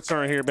us a good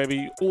return here,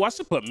 baby. Oh, I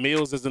should put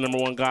Mills as the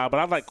 #1 guy, but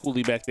I like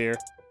Cooley back there.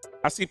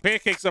 I see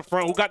Pancakes up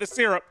front. Who got the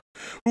syrup?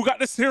 Who got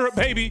the syrup,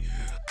 baby?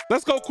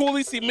 Let's go,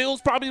 Cooley. See, Mills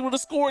probably would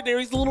have scored there.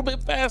 He's a little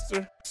bit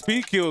faster.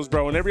 Speed kills,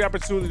 bro. And every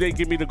opportunity they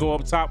give me to go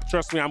up top,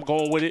 trust me, I'm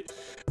going with it.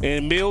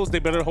 And Mills, they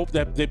better hope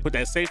that they put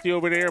that safety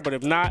over there. But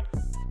if not,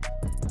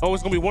 oh,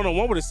 it's going to be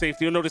one-on-one with a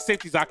safety. Oh, no, the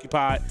safety's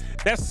occupied.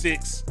 That's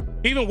 6.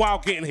 Even while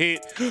getting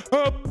hit,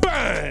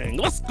 bang!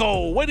 Let's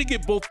go. Way to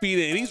get both feet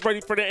in. He's ready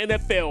for the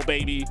NFL,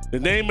 baby. The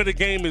name of the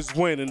game is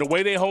win. And the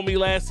way they hold me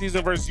last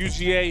season versus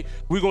UGA,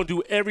 we're going to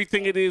do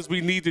everything it is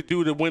we need to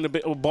do to win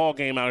a ball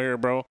game out here,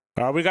 bro. All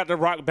right, we got the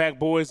rock back,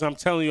 boys. I'm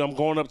telling you, I'm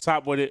going up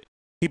top with it.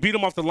 He beat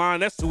him off the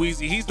line. That's too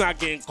easy. He's not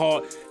getting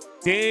caught.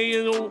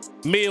 Daniel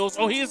Mills.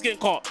 Oh, he is getting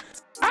caught.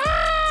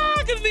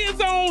 Ah, get in the end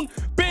zone.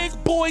 Big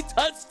boy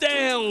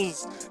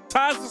touchdowns.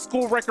 Ties the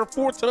school record,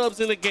 4 tubs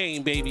in the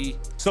game, baby.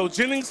 So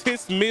Jennings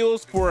hits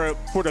Mills for his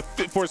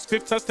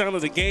 5th touchdown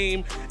of the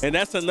game, and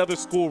that's another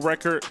school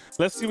record.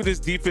 Let's see what this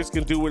defense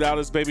can do without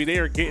us, baby. They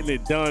are getting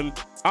it done.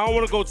 I don't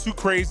want to go too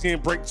crazy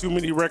and break too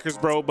many records,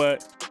 bro,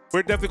 but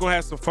we're definitely going to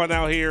have some fun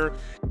out here.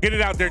 Get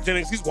it out there,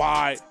 Jennings. He's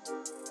wide.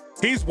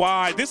 He's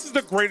wide. This is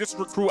the greatest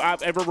recruit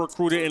I've ever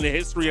recruited in the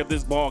history of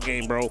this ball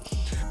game, bro.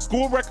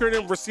 School record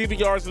in receiving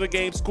yards in the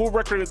game, school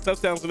record in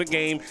touchdowns in the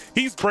game.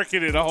 He's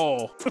breaking it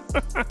all.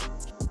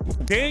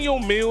 Daniel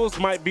Mills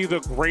might be the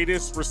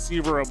greatest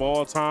receiver of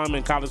all time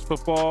in college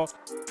football.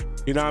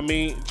 You know what I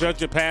mean?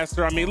 Judge a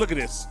passer. I mean, look at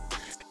this.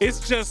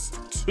 It's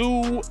just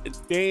too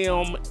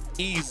damn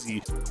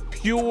easy.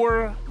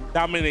 Pure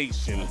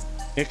domination.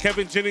 And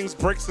Kevin Jennings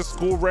breaks the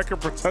school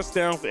record for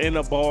touchdowns in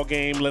a ball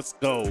game. Let's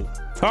go.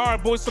 All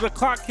right, boys, so the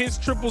clock hits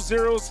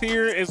 000s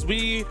here as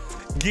we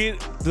get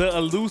the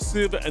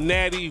elusive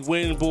natty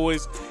win,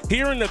 boys.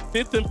 Here in the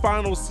 5th and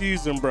final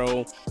season,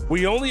 bro,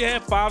 we only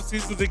had 5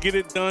 seasons to get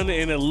it done,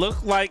 and it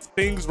looked like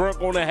things weren't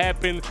going to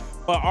happen.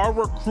 But our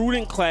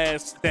recruiting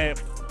class,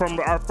 from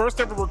our first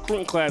ever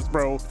recruiting class,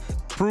 bro,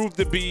 proved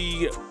to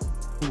be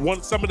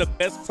some of the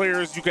best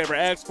players you could ever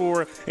ask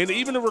for, and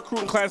even the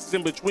recruiting classes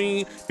in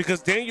between,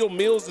 because Daniel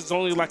Mills is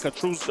only like a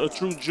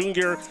true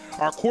junior.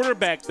 Our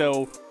quarterback,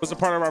 though, was a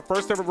part of our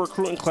first ever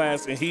recruiting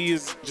class, and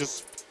he's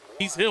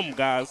him,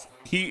 guys.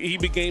 He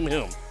became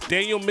him.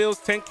 Daniel Mills,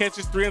 10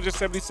 catches,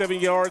 377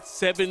 yards,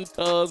 7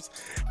 tubs.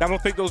 I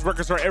don't think those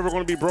records are ever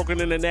going to be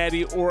broken in a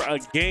natty or a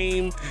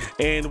game.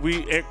 And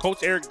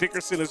Coach Eric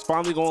Dickerson is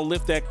finally going to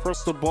lift that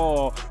crystal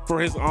ball for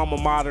his alma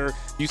mater.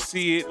 You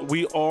see it.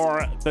 We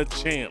are the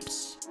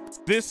champs.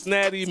 This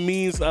natty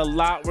means a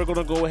lot. We're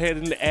going to go ahead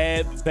and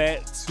add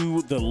that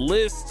to the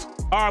list.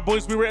 All right,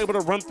 boys, we were able to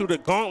run through the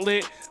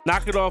gauntlet,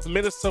 knock it off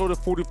Minnesota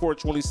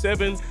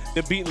 44-27,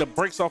 then beating the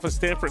brakes off of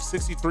Stanford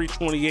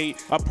 63-28,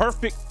 a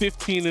perfect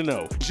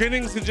 15-0.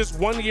 Jennings, in just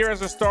 1 year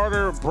as a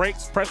starter,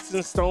 breaks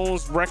Preston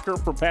Stone's record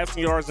for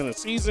passing yards in a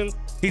season.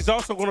 He's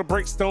also going to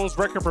break Stone's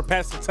record for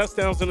passing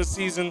touchdowns in a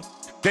season.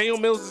 Daniel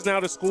Mills is now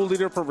the school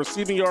leader for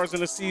receiving yards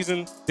in the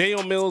season.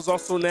 Daniel Mills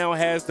also now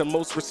has the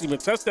most receiving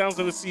touchdowns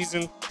in the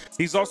season.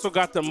 He's also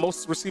got the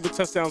most receiving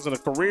touchdowns in a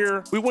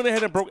career. We went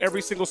ahead and broke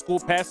every single school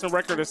passing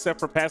record except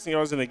for passing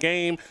yards in the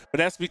game, but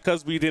that's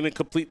because we didn't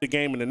complete the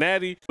game in the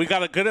natty. We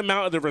got a good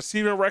amount of the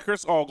receiving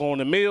records all going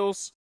to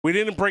Mills. We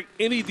didn't break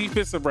any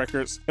defensive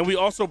records, and we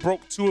also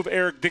broke 2 of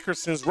Eric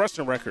Dickerson's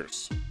rushing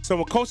records. So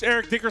when Coach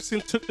Eric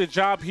Dickerson took the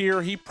job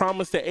here, he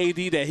promised the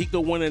AD that he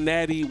could win a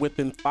natty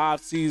within 5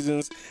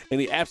 seasons,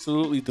 and he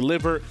absolutely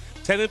delivered.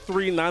 10-3,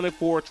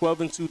 9-4,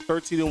 12-2,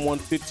 13-1,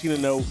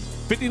 15-0,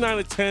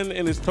 59-10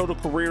 in his total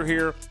career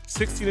here,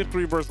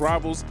 16-3 versus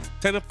rivals,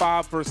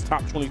 10-5 versus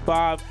top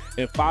 25,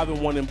 and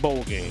 5-1 in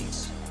bowl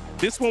games.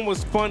 This one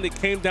was fun. It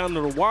came down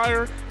to the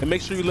wire, and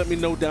make sure you let me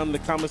know down in the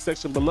comment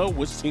section below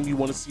which team you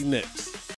want to see next.